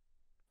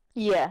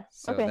 Yeah.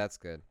 So okay. that's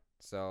good.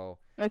 So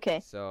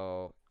Okay.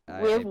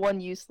 I We have one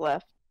use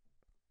left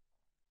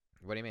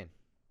what do you mean?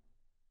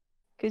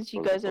 because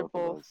you Both- guys are both of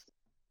both us.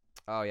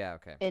 Oh yeah,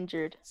 okay.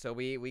 injured. So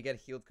we get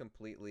healed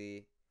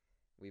completely.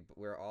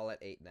 We're all at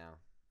 8 now.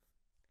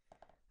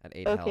 At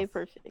 8 Okay, health.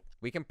 perfect.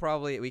 We can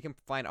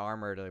find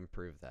armor to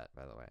improve that,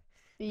 by the way.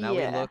 Now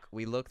yeah.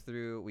 we look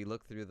through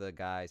the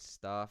guy's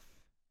stuff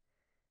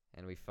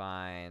and we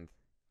find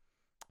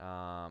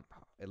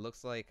it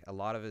looks like a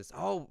lot of his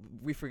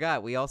we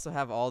forgot. We also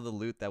have all the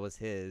loot that was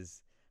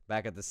his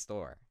back at the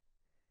store.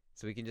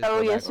 So we can just Oh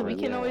go yeah, back so for we it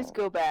can later. always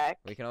go back.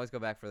 We can always go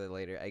back for that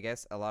later. I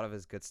guess a lot of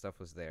his good stuff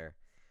was there.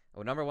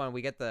 Oh, number 1,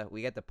 we get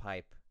the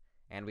pipe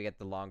and we get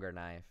the longer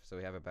knife, so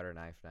we have a better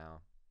knife now.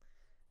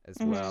 As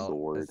Mhm. well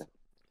Sword. as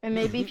And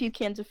maybe a few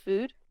cans of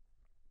food.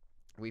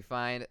 we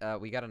find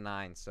we got a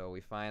 9, so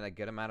we find a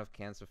good amount of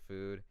cans of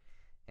food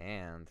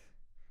and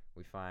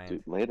we find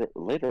Dude,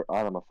 later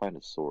on, I'm gonna find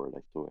a sword.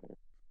 I swear.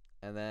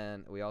 and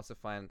then we also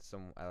find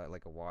some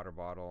like a water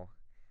bottle,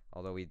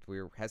 although we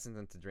were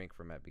hesitant to drink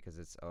from it because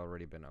it's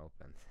already been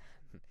opened.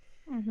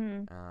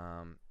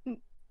 Mhm.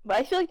 But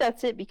I feel like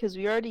that's it because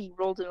we already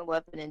rolled an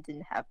 11 and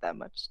didn't have that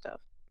much stuff.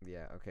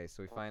 Yeah, okay,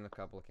 so we find a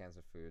couple of cans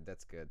of food.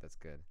 That's good. That's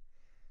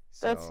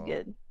So,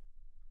 good.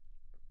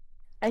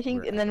 I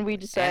think, we're and then at we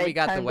it. decide. And we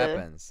got the kinda,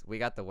 weapons. We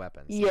got the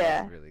weapons. So Yeah.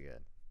 that's really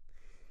good.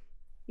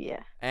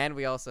 Yeah. And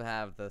we also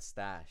have the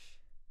stash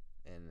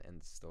in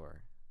the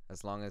store,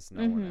 as long as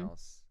no one Mhm.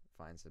 else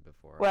finds it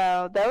before.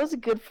 Wow, that was a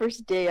good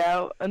first day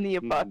out on the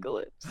Mhm.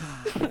 apocalypse.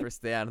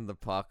 First day out in the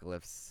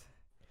apocalypse.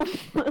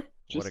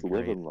 Just a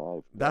great- living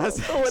life. That was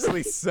dog. Oh, what a-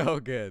 actually so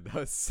good. That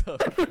was so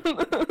good.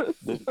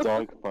 The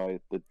dog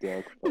fight. The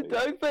dog The fight.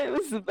 dogfight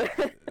was the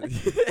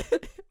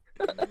best.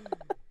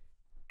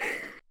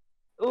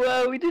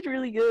 Wow, we did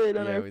really good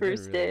on Yeah, our we did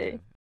first really day.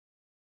 good.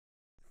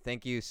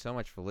 Thank you so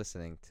much for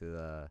listening to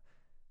the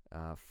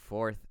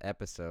 4th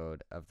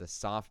episode of the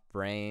Soft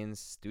Brains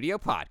Studio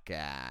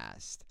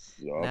Podcast.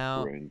 Soft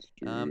Now, Brain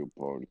Studio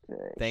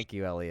Podcast. Thank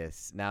you,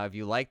 Elias. Now, if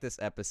you like this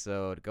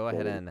episode, go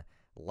ahead Totally. and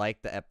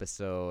like the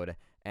episode.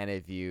 And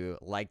if you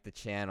like the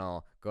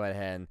channel, go ahead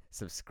and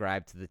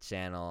subscribe to the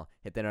channel.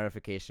 Hit the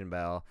notification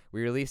bell.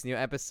 We release new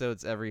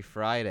episodes every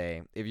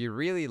Friday. If you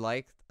really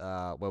liked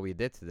what we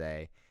did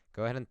today,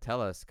 go ahead and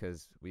tell us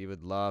because we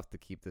would love to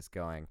keep this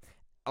going.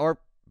 Or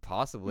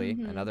possibly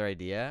Mhm. another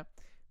idea.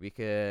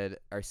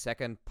 Our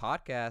second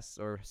podcast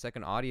or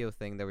second audio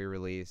thing that we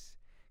release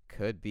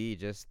could be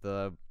just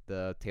the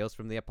Tales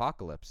from the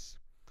Apocalypse.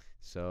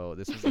 So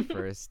this was the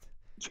first.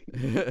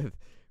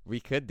 We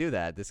could do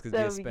that. This could That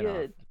be a would be spin-off.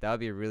 good. That would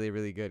be really,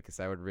 really good because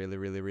I would really,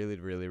 really, really,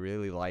 really,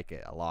 really like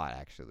it a lot,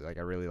 actually. Like,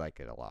 I really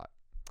like it a lot.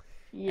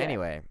 Yeah.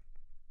 Anyway,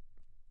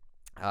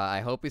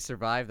 I hope we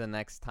survive the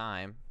next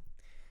time.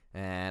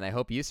 And I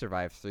hope you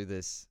survive through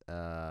this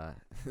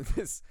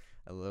this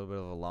a little bit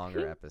of a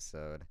longer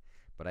episode,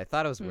 but I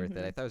thought it was worth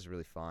it. I Mhm. thought it was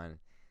really fun.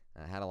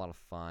 I had a lot of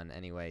fun.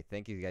 Anyway,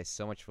 thank you guys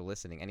so much for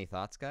listening. Any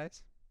thoughts,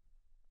 guys?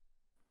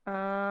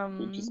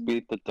 We just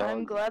beat the dog.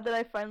 I'm glad that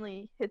I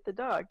finally hit the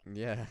dog.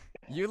 Yeah,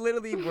 you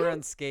literally were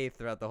unscathed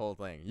throughout the whole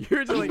thing.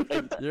 You're just like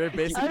you're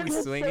basically I'm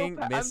so swinging,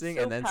 I'm missing,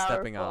 so and then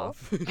stepping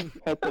powerful. off. You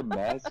had the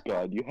mask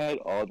on. You had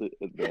all the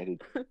advantage.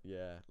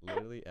 Yeah,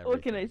 literally everything.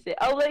 What can I say?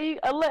 I'll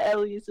let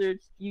Elliot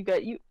search.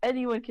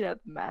 Anyone can have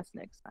the mask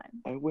next time.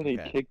 I went and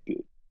Okay. kicked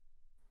it.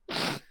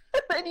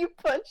 Then you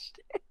punched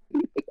it.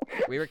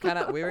 We were kind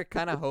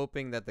of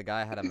hoping that the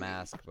guy had a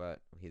mask, but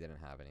he didn't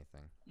have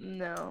anything.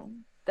 No,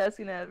 that's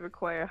gonna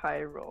require a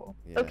high roll.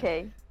 Yeah.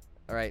 Okay,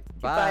 All right,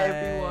 Goodbye, bye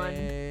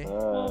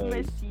everyone. We'll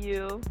miss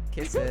you.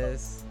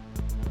 Kisses.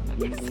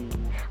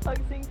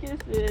 Hugs and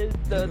kisses.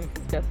 No, it's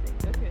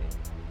disgusting. Okay.